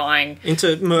oversimplifying.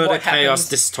 Into murder, chaos,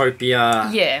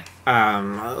 dystopia. Yeah. A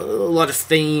lot of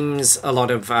themes, a lot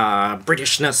of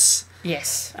Britishness.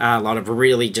 Yes. A lot of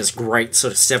really just great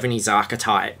sort of 70s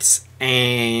archetypes.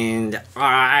 And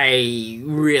I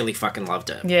really fucking loved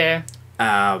it. Yeah.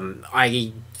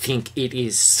 I think it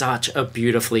is such a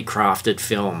beautifully crafted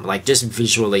film. Like, just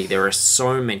visually, there are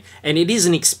so many. And it is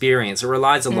an experience. It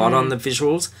relies a lot on the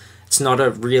visuals. It's not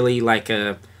a really, like,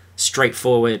 a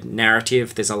straightforward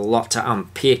narrative. There's a lot to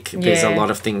unpick. There's a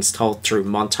lot of things told through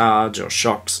montage or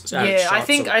shocks. I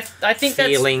think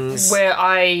feelings. That's where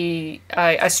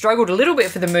I struggled a little bit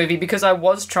for the movie, because I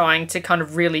was trying to kind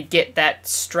of really get that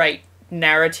straight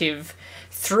narrative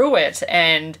through it,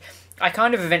 and I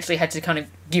kind of eventually had to kind of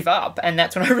give up, and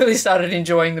that's when I really started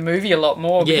enjoing the movie a lot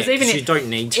more. Because even you don't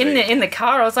need to. In the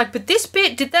car, I was like, but this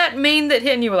bit, did that mean that?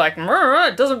 And you were like,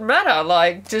 it doesn't matter.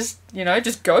 Like, just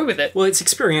go with it. Well, it's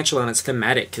experiential and it's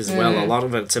thematic as well. A lot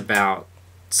of it's about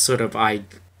sort of the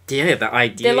ideas.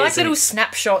 They're like little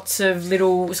snapshots of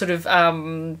little sort of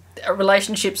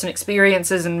relationships and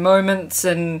experiences and moments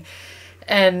and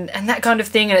that kind of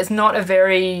thing. And it's not a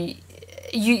very...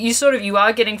 You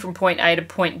are getting from point A to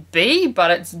point B,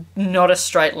 but it's not a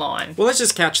straight line. Well, let's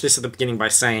just couch this at the beginning by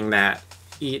saying that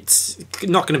it's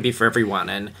not going to be for everyone,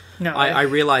 and no. I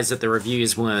realised that the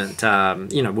reviews weren't,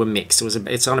 were mixed.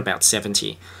 It's on about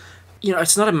 70.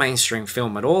 It's not a mainstream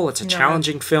film at all. It's a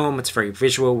challenging film. It's very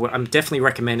visual. I'm definitely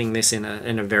recommending this in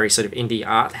a very sort of indie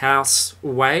art house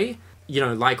way.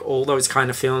 Like all those kind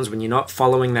of films, when you're not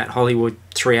following that Hollywood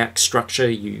 3-act structure,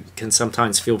 you can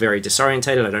sometimes feel very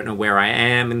disorientated. I don't know where I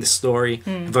am in the story.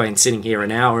 Have I been sitting here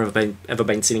an hour? Have I ever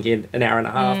been sitting here an hour and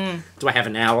a half? Do I have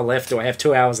an hour left? Do I have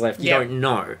 2 hours left? You don't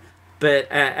know.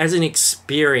 But as an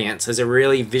experience, as a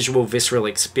really visual, visceral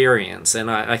experience,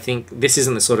 and I think this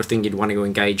isn't the sort of thing you'd want to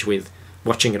engage with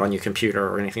watching it on your computer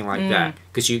or anything like that,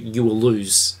 because you will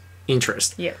lose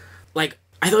interest. Yeah. Like,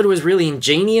 I thought it was really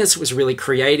ingenious, it was really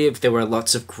creative, there were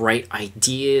lots of great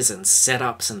ideas and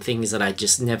setups and things that I'd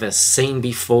just never seen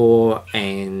before,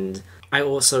 and I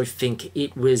also think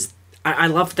it was... I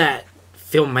love that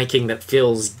filmmaking that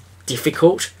feels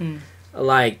difficult.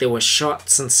 Like, there were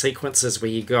shots and sequences where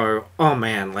you go, oh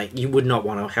man, like, you would not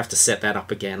want to have to set that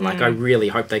up again. Like, I really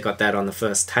hope they got that on the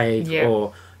first take,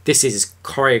 or... This is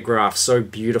choreographed so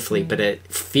beautifully, but it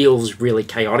feels really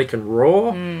chaotic and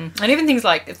raw. And even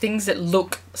things that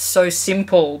look so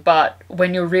simple, but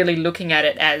when you're really looking at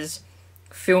it as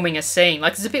filming a scene,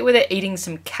 like there's a bit where they're eating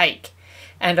some cake,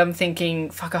 and I'm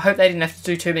thinking, fuck, I hope they didn't have to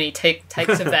do too many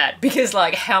takes of that, because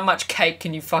like, how much cake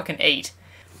can you fucking eat?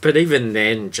 But even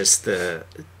then, just the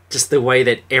way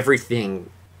that everything,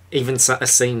 even a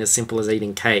scene as simple as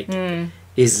eating cake,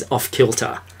 is off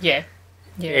kilter. Yeah.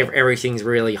 Yeah. Everything's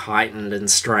really heightened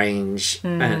and strange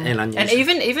and unusual. And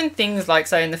even things like,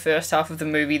 say, in the first half of the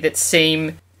movie that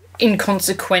seem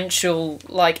inconsequential,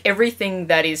 like everything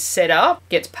that is set up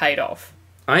gets paid off.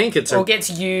 I think it's gets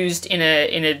used in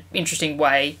a interesting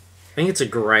way. I think it's a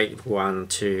great one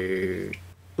to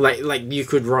like you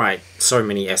could write so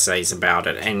many essays about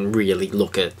it and really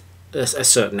look at a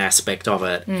certain aspect of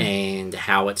it and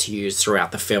how it's used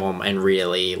throughout the film and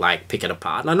really like pick it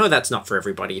apart. And I know that's not for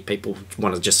everybody. People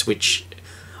want to just switch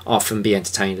off and be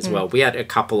entertained as well. We had a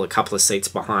couple of seats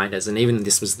behind us, and even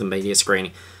this was the media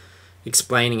screening,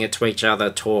 explaining it to each other,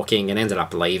 talking, and ended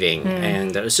up leaving.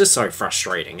 And it was just so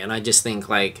frustrating. And I just think,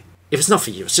 like, if it's not for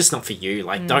you, it's just not for you.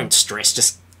 Like, don't stress,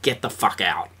 just get the fuck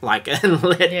out, like, and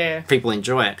let people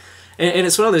enjoy it. And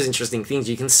it's one of those interesting things.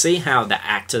 You can see how the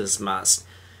actors must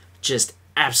just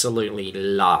absolutely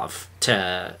love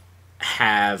to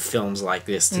have films like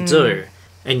this to do.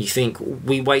 And you think,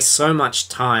 we waste so much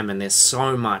time and there's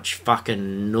so much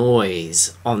fucking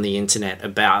noise on the internet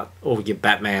about all your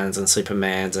Batmans and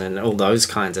Supermans and all those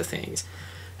kinds of things.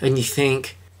 And you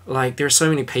think, like, there are so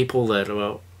many people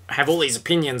that have all these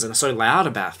opinions and are so loud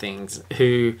about things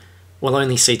who will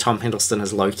only see Tom Hiddleston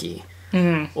as Loki.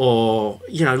 Or,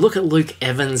 you know, look at Luke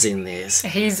Evans in this.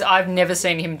 I've never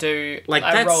seen him do Like,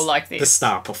 a that's role like this. the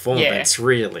star performance,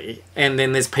 really. And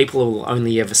then there's people who will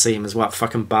only ever see him as what,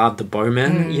 fucking Bard the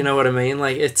Bowman. You know what I mean?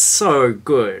 Like, it's so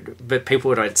good. But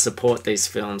people don't support these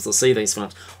films. They'll see these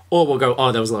films. Or we'll go,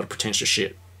 oh, there was a lot of pretentious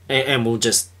shit. And we'll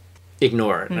just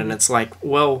ignore it. And it's like,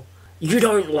 well, you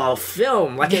don't love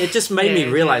film. Like, it just made me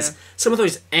realise some of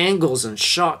those angles and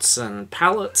shots and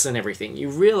palettes and everything. You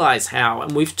realise how,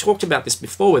 and we've talked about this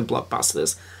before with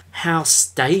blockbusters, how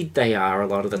staid they are a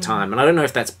lot of the time. And I don't know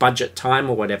if that's budget time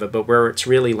or whatever, but where it's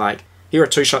really like, here are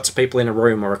 2 shots of people in a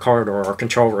room or a corridor or a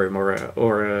control room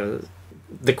or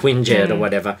the Quinjet or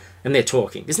whatever, and they're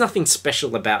talking. There's nothing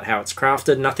special about how it's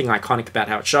crafted, nothing iconic about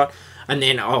how it's shot. And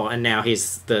then, and now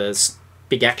here's the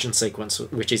big action sequence,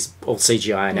 which is all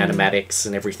CGI and animatics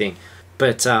and everything.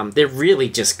 But they're really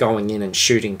just going in and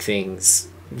shooting things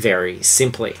very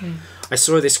simply. I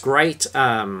saw this great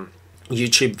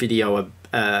YouTube video,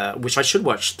 which I should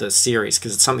watch the series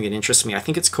because it's something that interests me. I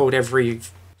think it's called Every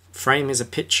Frame is a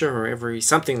Picture or Every...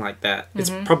 something like that. It's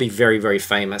probably very, very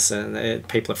famous and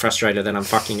people are frustrated that I'm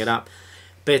fucking it up.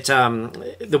 But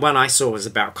the one I saw was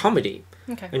about comedy.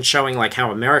 Okay. And showing like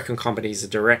how American comedies are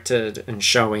directed and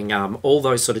showing all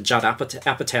those sort of Judd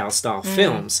Apatow style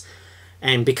films.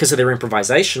 And because of their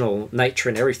improvisational nature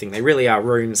and everything, they really are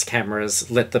rooms, cameras,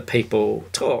 let the people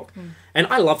talk. And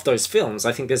I love those films.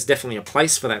 I think there's definitely a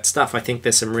place for that stuff. I think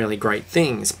there's some really great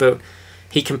things. But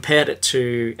he compared it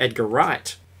to Edgar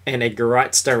Wright and Edgar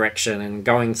Wright's direction and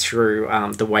going through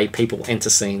the way people enter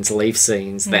scenes, leave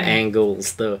scenes, the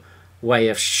angles, the way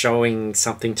of showing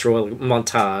something through a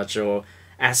montage or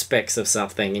aspects of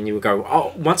something, and you would go,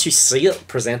 oh, once you see it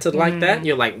presented like that,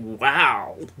 you're like,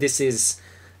 wow, this is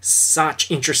such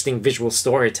interesting visual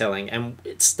storytelling, and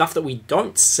it's stuff that we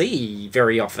don't see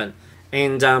very often.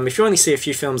 And if you only see a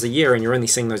few films a year and you're only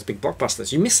seeing those big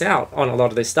blockbusters, you miss out on a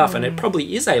lot of this stuff, and it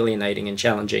probably is alienating and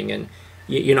challenging, and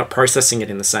you're not processing it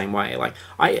in the same way. Like,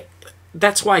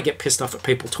 that's why I get pissed off at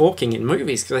people talking in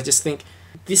movies, because I just think,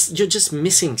 you're just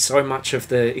missing so much of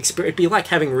the experience. It'd be like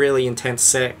having really intense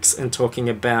sex and talking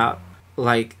about,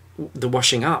 like, the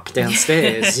washing up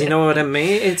downstairs. You know what I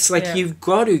mean? It's like you've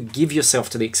got to give yourself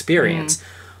to the experience.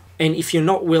 And if you're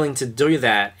not willing to do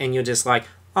that and you're just like,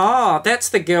 oh, that's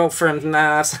the girl from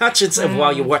such and such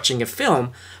while you're watching a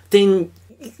film, then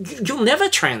you'll never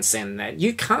transcend that.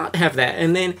 You can't have that.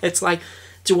 And then it's like,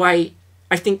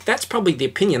 I think that's probably the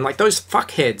opinion. Like, those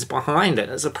fuckheads behind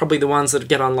it are probably the ones that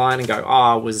get online and go,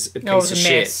 oh, it was a piece of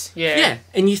shit. Yeah.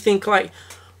 And you think, like,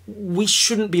 we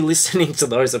shouldn't be listening to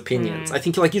those opinions. I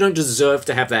think, like, you don't deserve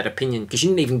to have that opinion because you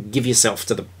didn't even give yourself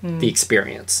to the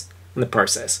experience and the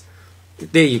process.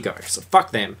 There you go. So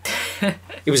fuck them.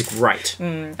 It was great.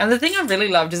 And the thing I really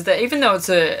loved is that even though it's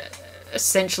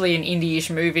essentially an indie-ish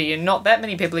movie and not that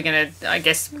many people are going to, I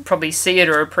guess, probably see it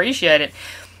or appreciate it,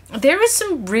 there is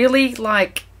some really,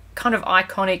 like, kind of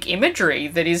iconic imagery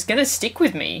that is going to stick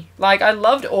with me. Like, I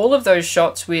loved all of those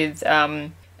shots with,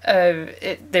 they're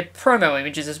promo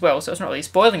images as well, so it's not really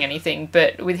spoiling anything,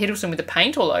 but with Hiddleston with the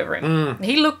paint all over him.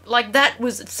 He looked like that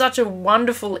was such a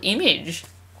wonderful image.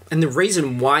 And the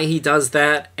reason why he does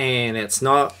that, and it's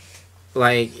not,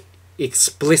 like,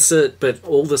 explicit, but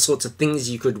all the sorts of things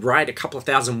you could write a couple of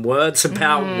thousand words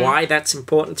about why that's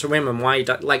important to him and why he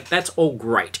does, like, that's all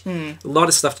great. A lot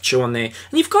of stuff to chew on there.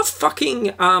 And you've got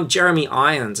fucking Jeremy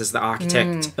Irons as the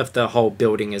architect of the whole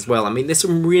building as well. I mean, there's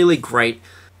some really great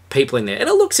people in there, and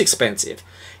it looks expensive.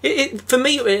 For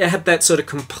me, it had that sort of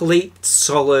complete,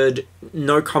 solid,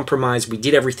 no compromise, we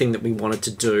did everything that we wanted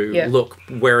to do look,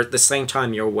 where at the same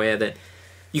time you're aware that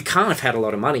you can't have had a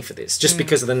lot of money for this just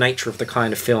because of the nature of the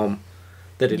kind of film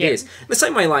that it is. In the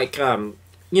same way, like,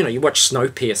 you know, you watch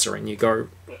Snowpiercer and you go,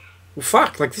 well,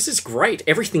 fuck, like, this is great.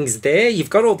 Everything's there. You've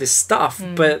got all this stuff,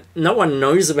 but no one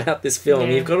knows about this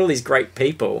film. You've got all these great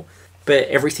people, but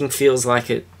everything feels like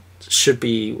it should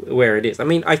be where it is. I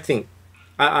mean, I think,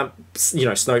 you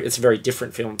know, it's a very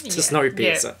different film to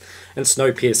Snowpiercer. And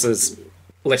Snowpiercer's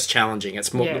less challenging.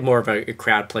 It's more of a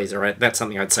crowd pleaser, right? That's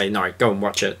something I'd say, no, go and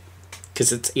watch it.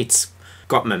 Because it's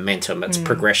got momentum, it's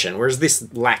progression, whereas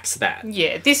this lacks that.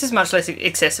 Yeah, this is much less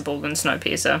accessible than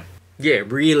Snowpiercer. Yeah,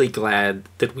 really glad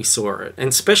that we saw it. And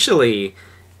especially,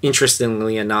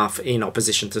 interestingly enough, in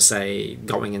opposition to, say,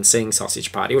 going and seeing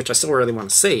Sausage Party, which I still really want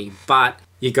to see, but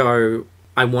you go,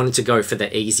 I wanted to go for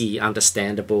the easy,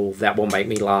 understandable, that will make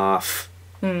me laugh,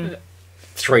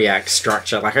 3-act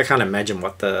structure. Like, I can't imagine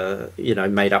what the, you know,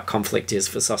 made-up conflict is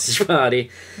for Sausage Party.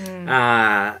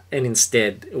 And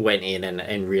instead went in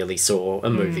and really saw a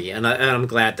movie. And I'm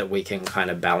glad that we can kind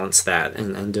of balance that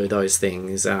and do those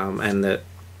things. And that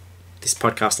this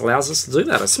podcast allows us to do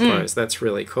that, I suppose. That's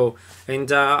really cool.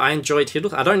 And I enjoyed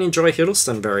Hiddleston. I don't enjoy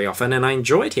Hiddleston very often, and I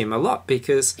enjoyed him a lot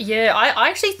because... Yeah, I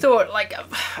actually thought, like,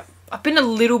 I've been a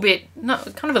little bit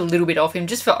off him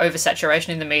just for oversaturation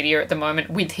in the media at the moment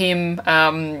with him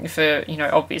for,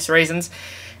 obvious reasons.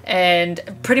 And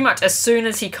pretty much as soon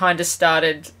as he kind of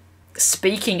started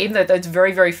speaking, even though those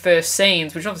very, very first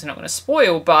scenes, which obviously not going to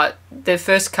spoil, but the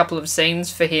first couple of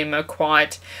scenes for him are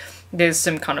quite... There's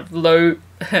some kind of low-key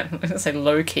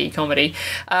comedy.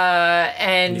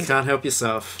 And you can't help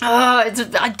yourself. I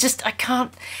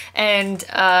can't. And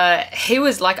he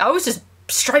was like, I was just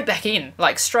straight back in,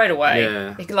 like, straight away.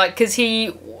 Yeah. Like, because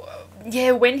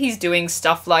when he's doing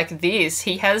stuff like this,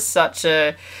 he has such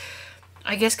a,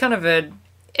 I guess, kind of a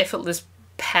effortless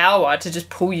power to just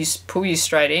pull you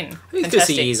straight in. Because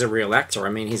he is a real actor. I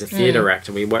mean, he's a theatre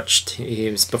actor. We watched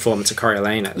his performance of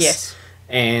Coriolanus. Yes.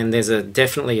 And there's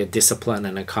definitely a discipline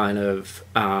and a kind of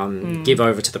give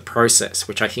over to the process,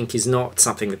 which I think is not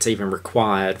something that's even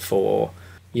required for,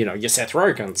 your Seth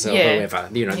Rogens or whoever,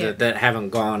 that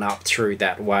haven't gone up through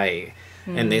that way.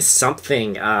 And there's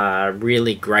something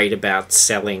really great about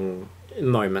selling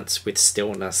moments with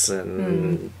stillness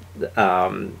and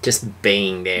just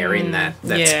being there in that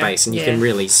space, and you can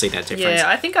really see that difference. Yeah,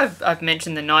 I think I've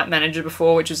mentioned The Night Manager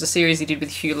before, which was a series he did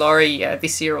with Hugh Laurie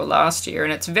this year or last year,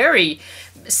 and it's very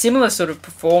similar sort of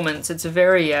performance. It's a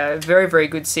very, very, very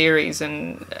good series,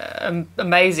 and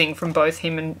amazing from both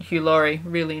him and Hugh Laurie.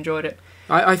 Really enjoyed it.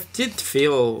 I did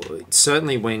feel,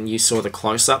 certainly when you saw the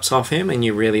close-ups of him and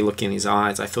you really look in his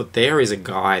eyes, I thought there is a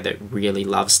guy that really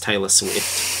loves Taylor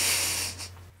Swift.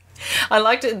 I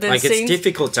liked it. Like, scenes, it's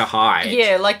difficult to hide.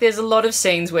 Yeah, like, there's a lot of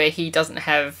scenes where he doesn't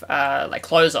have,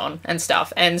 clothes on and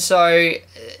stuff. And so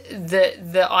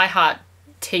the I Heart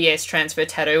TS transfer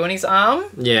tattoo on his arm...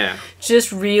 Yeah.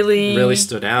 Just really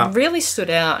stood out. Really stood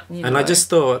out. And I just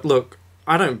thought, look,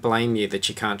 I don't blame you that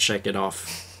you can't shake it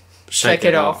off. Shake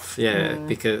it off. Yeah,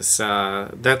 because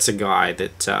that's a guy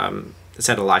that has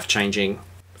had a life-changing...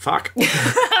 Fuck.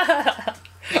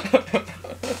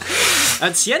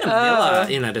 And Sienna Miller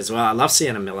in it as well. I love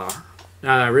Sienna Miller.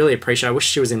 I really appreciate her. I wish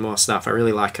she was in more stuff. I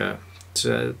really like her. She's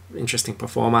an interesting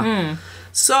performer.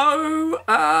 So,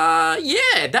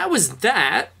 that was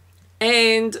that.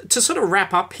 And to sort of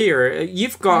wrap up here,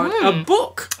 you've got a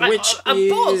book, which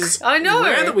is I know.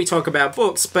 rare that we talk about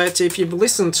books, but if you've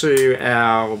listened to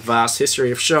our vast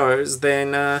history of shows,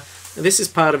 then this is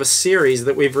part of a series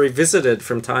that we've revisited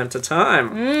from time to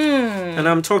time. And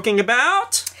I'm talking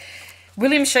about...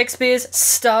 William Shakespeare's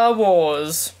Star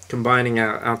Wars. Combining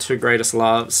our two greatest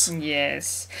loves.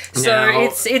 Yes. So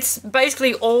it's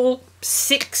basically all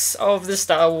 6 of the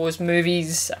Star Wars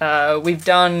movies. We've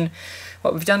done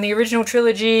the original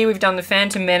trilogy, we've done The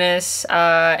Phantom Menace,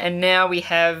 and now we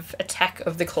have Attack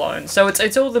of the Clones. So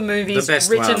it's all the movies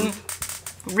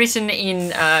written in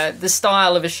the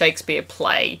style of a Shakespeare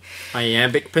play.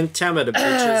 Iambic pentameter,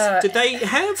 bitches. Did they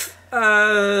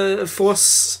have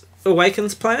Force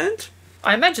Awakens planned?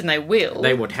 I imagine they will.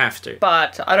 They would have to.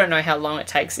 But I don't know how long it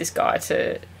takes this guy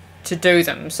to do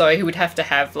them. So he would have to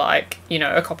have, like,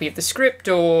 a copy of the script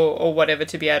or whatever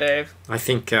to be able to... I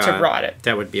think to write it.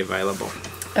 That would be available.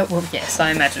 Well, yes,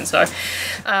 I imagine so. It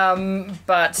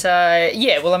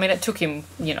took him,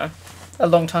 a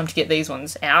long time to get these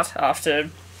ones out after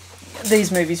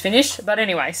these movies finished. But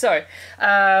anyway, so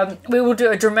we will do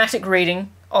a dramatic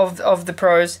reading of the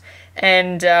prose,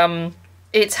 and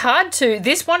it's hard to...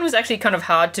 This one was actually kind of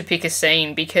hard to pick a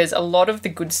scene because a lot of the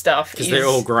good stuff is... Because they're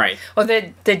all great. Well,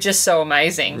 they're just so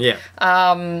amazing. Yeah.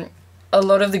 A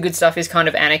lot of the good stuff is kind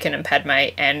of Anakin and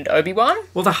Padme and Obi-Wan.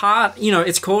 Well, the heart,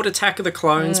 it's called Attack of the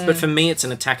Clones, but for me it's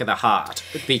an attack of the heart.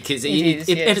 Because at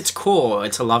its core,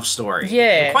 it's a love story.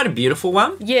 Yeah. And quite a beautiful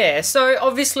one. Yeah, so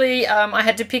obviously I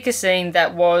had to pick a scene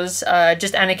that was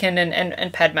just Anakin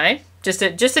and Padme. Just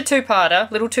a two-parter,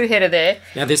 little two-header there.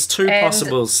 Now, there's two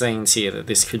possible scenes here that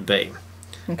this could be.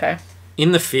 Okay.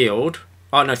 In the field...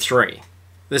 Oh, no, 3.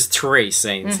 There's 3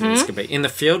 scenes that this could be. In the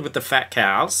field with the fat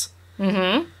cows.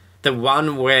 Mm-hmm. The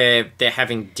one where they're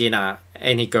having dinner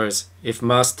and he goes, if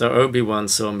Master Obi-Wan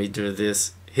saw me do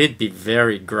this, he'd be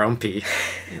very grumpy.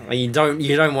 You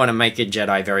don't want to make a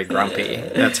Jedi very grumpy,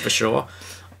 that's for sure.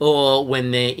 Or when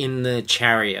they're in the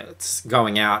chariots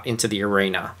going out into the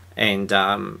arena and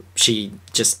she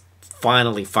just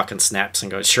finally fucking snaps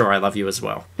and goes, sure, I love you as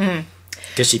well.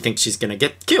 Because she thinks she's going to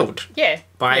get killed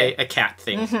by a cat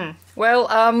thing. Mm-hmm.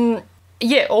 Well,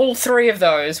 all 3 of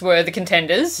those were the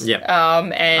contenders. Yeah.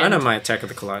 And I know my Attack of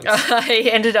the Clones. I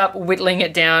ended up whittling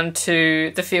it down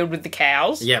to the field with the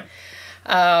cows. Yep.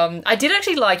 I did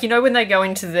actually like, when they go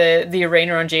into the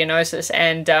arena on Geonosis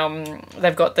and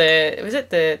they've got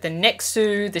the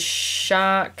Nexu, the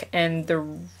shark, and the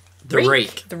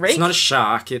Reek. The Reek? It's not a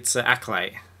shark, it's an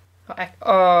Acklay.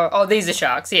 Oh, these are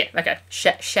sharks. Yeah, okay.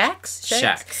 Shacks?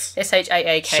 Shacks.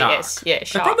 S-H-A-A-K-S. Shark. Yeah,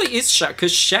 shark. It probably is shark,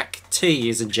 because Shaq T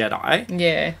is a Jedi.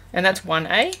 Yeah, and that's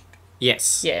 1A?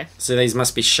 Yes. Yeah. So these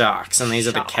must be sharks, and these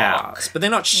are the cows. But they're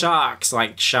not sharks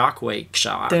like Shark Week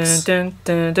sharks. Dun,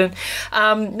 dun, dun,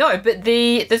 dun. No, but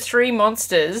the three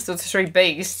monsters, the three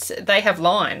beasts, they have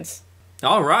lines.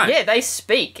 Oh, right. Yeah, they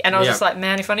speak. And I was just like,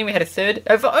 man, if only we had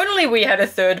a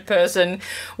third person,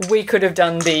 we could have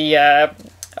done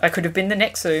I could have been the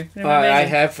Nexu. I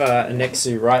have a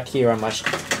Nexu right here on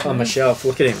my shelf.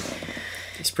 Look at him.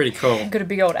 He's pretty cool. Got a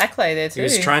big old Acklay there too. He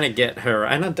was trying to get her.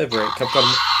 And I've got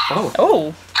him.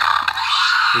 Oh.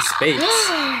 He speaks.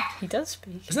 He does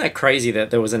speak. Isn't that crazy that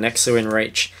there was a Nexu in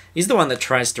Reach? He's the one that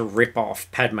tries to rip off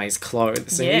Padme's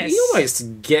clothes. And yes. he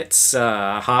almost gets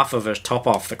half of her top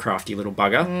off, the crafty little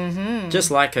bugger. Mm-hmm.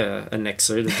 Just like a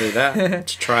Nexu to do that,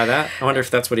 to try that. I wonder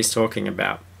if that's what he's talking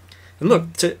about. And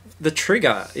look, the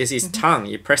trigger is his tongue.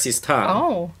 You press his tongue.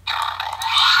 Oh.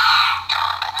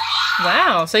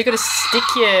 Wow, so you got to stick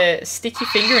your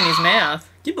finger in his mouth.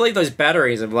 Do you believe those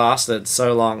batteries have lasted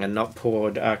so long and not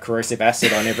poured corrosive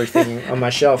acid on everything on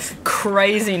my shelf?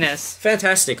 Craziness.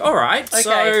 Fantastic. All right.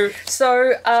 Okay.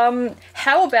 So,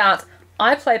 how about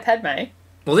I play Padme?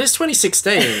 Well, this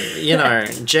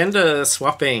 2016, gender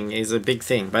swapping is a big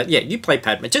thing. But yeah, you play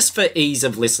Padme, just for ease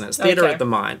of listeners. Theatre of the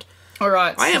mind. All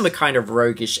right. I am a kind of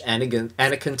roguish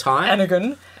Anakin time.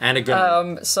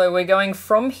 Anakin. So we're going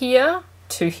from here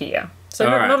to here. So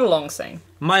not a long scene.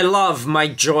 My love, my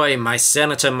joy, my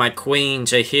senator, my queen,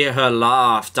 to hear her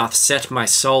laugh doth set my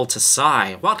soul to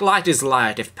sigh. What light is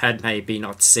light if Padme be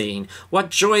not seen? What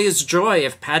joy is joy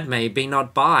if Padme be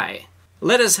not by?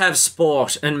 Let us have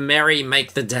sport and merry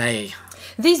make the day.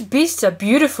 These beasts are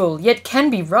beautiful, yet can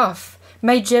be rough.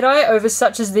 May Jedi over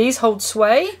such as these hold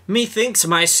sway? Methinks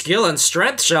my skill and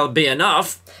strength shall be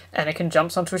enough. Anakin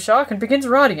jumps onto a shark and begins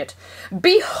riding it.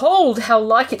 Behold how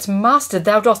like its master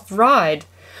thou dost ride.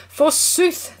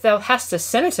 Forsooth thou hast a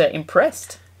senator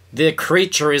impressed. The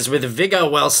creature is with vigour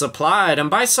well supplied, and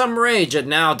by some rage it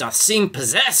now doth seem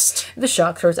possessed. The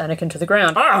shark throws Anakin to the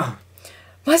ground. Ah!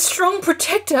 My strong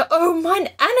protector, oh mine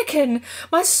Anakin!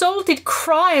 My soul did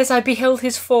cry as I beheld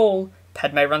his fall.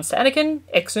 Padme runs to Anakin.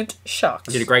 Excellent, sharks.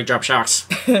 You did a great job, sharks.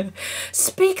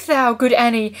 Speak thou, good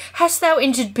Annie, hast thou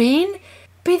injured been?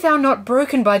 Be thou not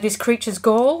broken by this creature's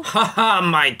gall? Ha ha,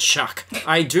 my chuck!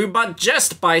 I do but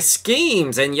jest by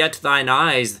schemes, and yet thine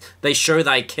eyes, they show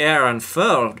thy care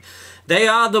unfurled. They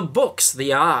are the books,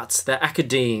 the arts, the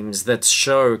academes that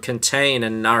show, contain,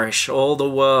 and nourish all the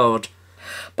world.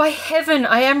 By heaven,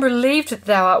 I am relieved that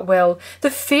thou art well.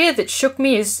 The fear that shook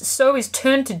me is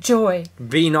turned to joy.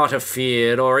 Be not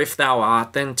afeard, or if thou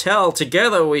art, then tell,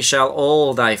 together we shall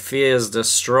all thy fears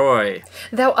destroy.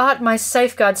 Thou art my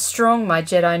safeguard strong, my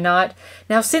Jedi Knight.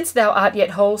 Now since thou art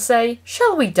yet whole, say,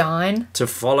 shall we dine? To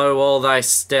follow all thy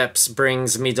steps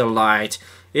brings me delight.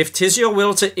 If 'tis your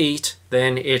will to eat,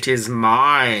 then it is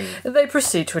mine. They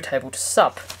proceed to a table to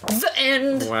sup. The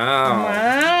end. Wow.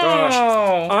 Gosh.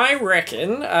 I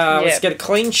reckon let's get a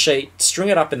clean sheet, string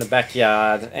it up in the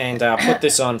backyard, and put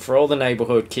this on for all the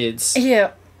neighbourhood kids.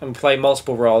 Yeah. And play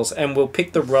multiple roles, and we'll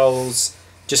pick the roles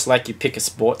just like you pick a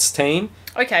sports team.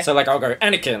 Okay. So, like, I'll go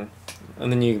Anakin, and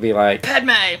then you can be like...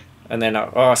 Padme. And then,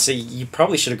 see, you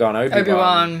probably should have gone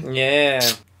Obi-Wan. Yeah.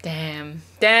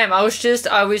 Damn, I was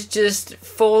just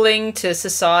falling to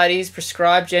society's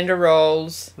prescribed gender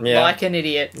roles like an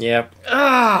idiot. Yep.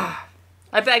 Ah.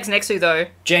 I bags Nexu though.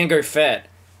 Jango Fett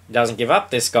doesn't give up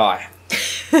this guy.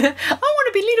 I want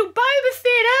to be little Boba Fett,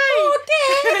 eh? Oh,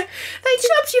 Dad! They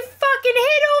chopped your fucking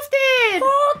head off, Dad!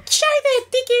 Oh, show that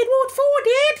dickhead what for,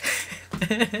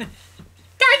 Dad!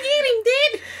 Go get him,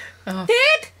 Dad! Oh.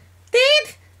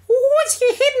 Dad! Why's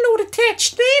your head not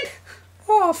attached, Dad?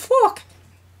 Oh, fuck.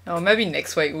 Oh, maybe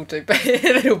next week we'll do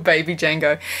little baby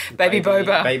Django. Baby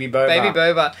Boba. Baby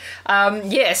Boba.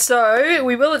 So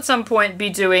we will at some point be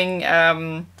doing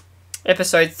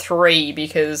episode 3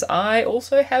 because I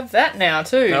also have that now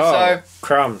too. Oh, so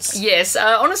crumbs. Yes,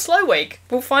 on a slow week.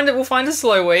 We'll find a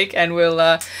slow week and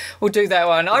we'll do that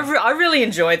one. I really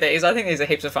enjoyed these. I think these are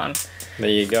heaps of fun. There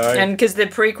you go. And because the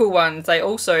prequel ones, they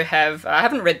also have. I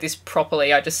haven't read this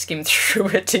properly. I just skimmed through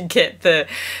it to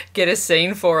get a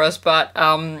scene for us. But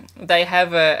they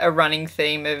have a running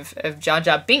theme of Jar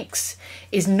Jar Binks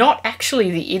is not actually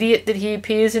the idiot that he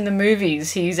appears in the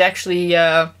movies. He's actually,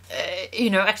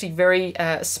 actually very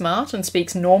smart and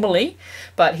speaks normally,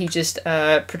 but he just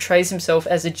portrays himself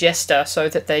as a jester so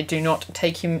that they do not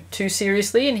take him too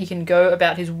seriously, and he can go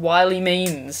about his wily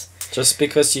means. Just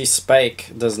because you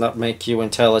spake does not make you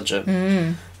intelligent.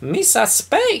 Miss, I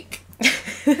spake.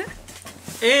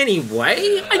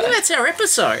 Anyway, I think that's our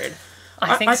episode.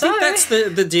 I think so. I think that's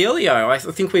the dealio. I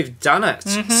think we've done it.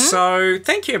 So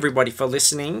thank you everybody for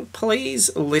listening.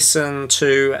 Please listen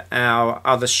to our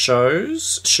other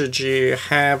shows should you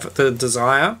have the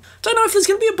desire. Don't know if there's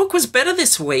going to be a Book Was Better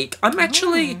this week.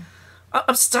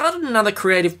 I've started another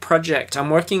creative project.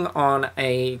 I'm working on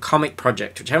a comic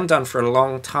project, which I haven't done for a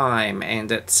long time,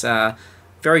 and it's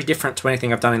very different to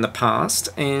anything I've done in the past,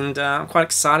 and I'm quite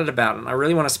excited about it. I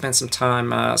really want to spend some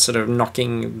time sort of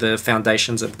knocking the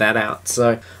foundations of that out.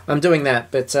 So I'm doing that,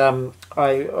 but I'm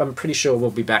pretty sure we'll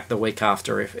be back the week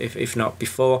after, if not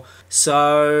before.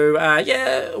 So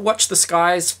watch the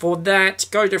skies for that.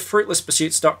 Go to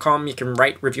fruitlesspursuits.com. You can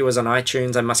rate reviewers on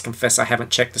iTunes. I must confess I haven't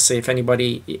checked to see if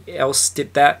anybody else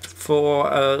did that for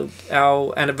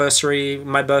our anniversary,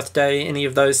 my birthday, any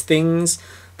of those things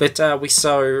that we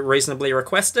so reasonably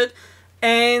requested.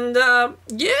 And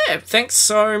thanks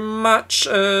so much.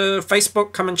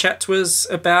 Facebook, come and chat to us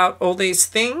about all these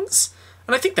things.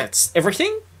 And I think that's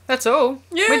everything. That's all.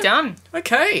 Yeah. We're done.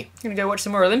 Okay. I'm going to go watch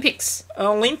some more Olympics.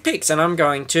 And I'm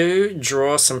going to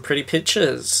draw some pretty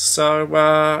pictures.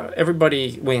 So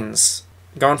everybody wins.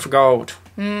 Going for gold.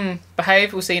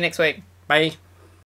 Behave. We'll see you next week. Bye.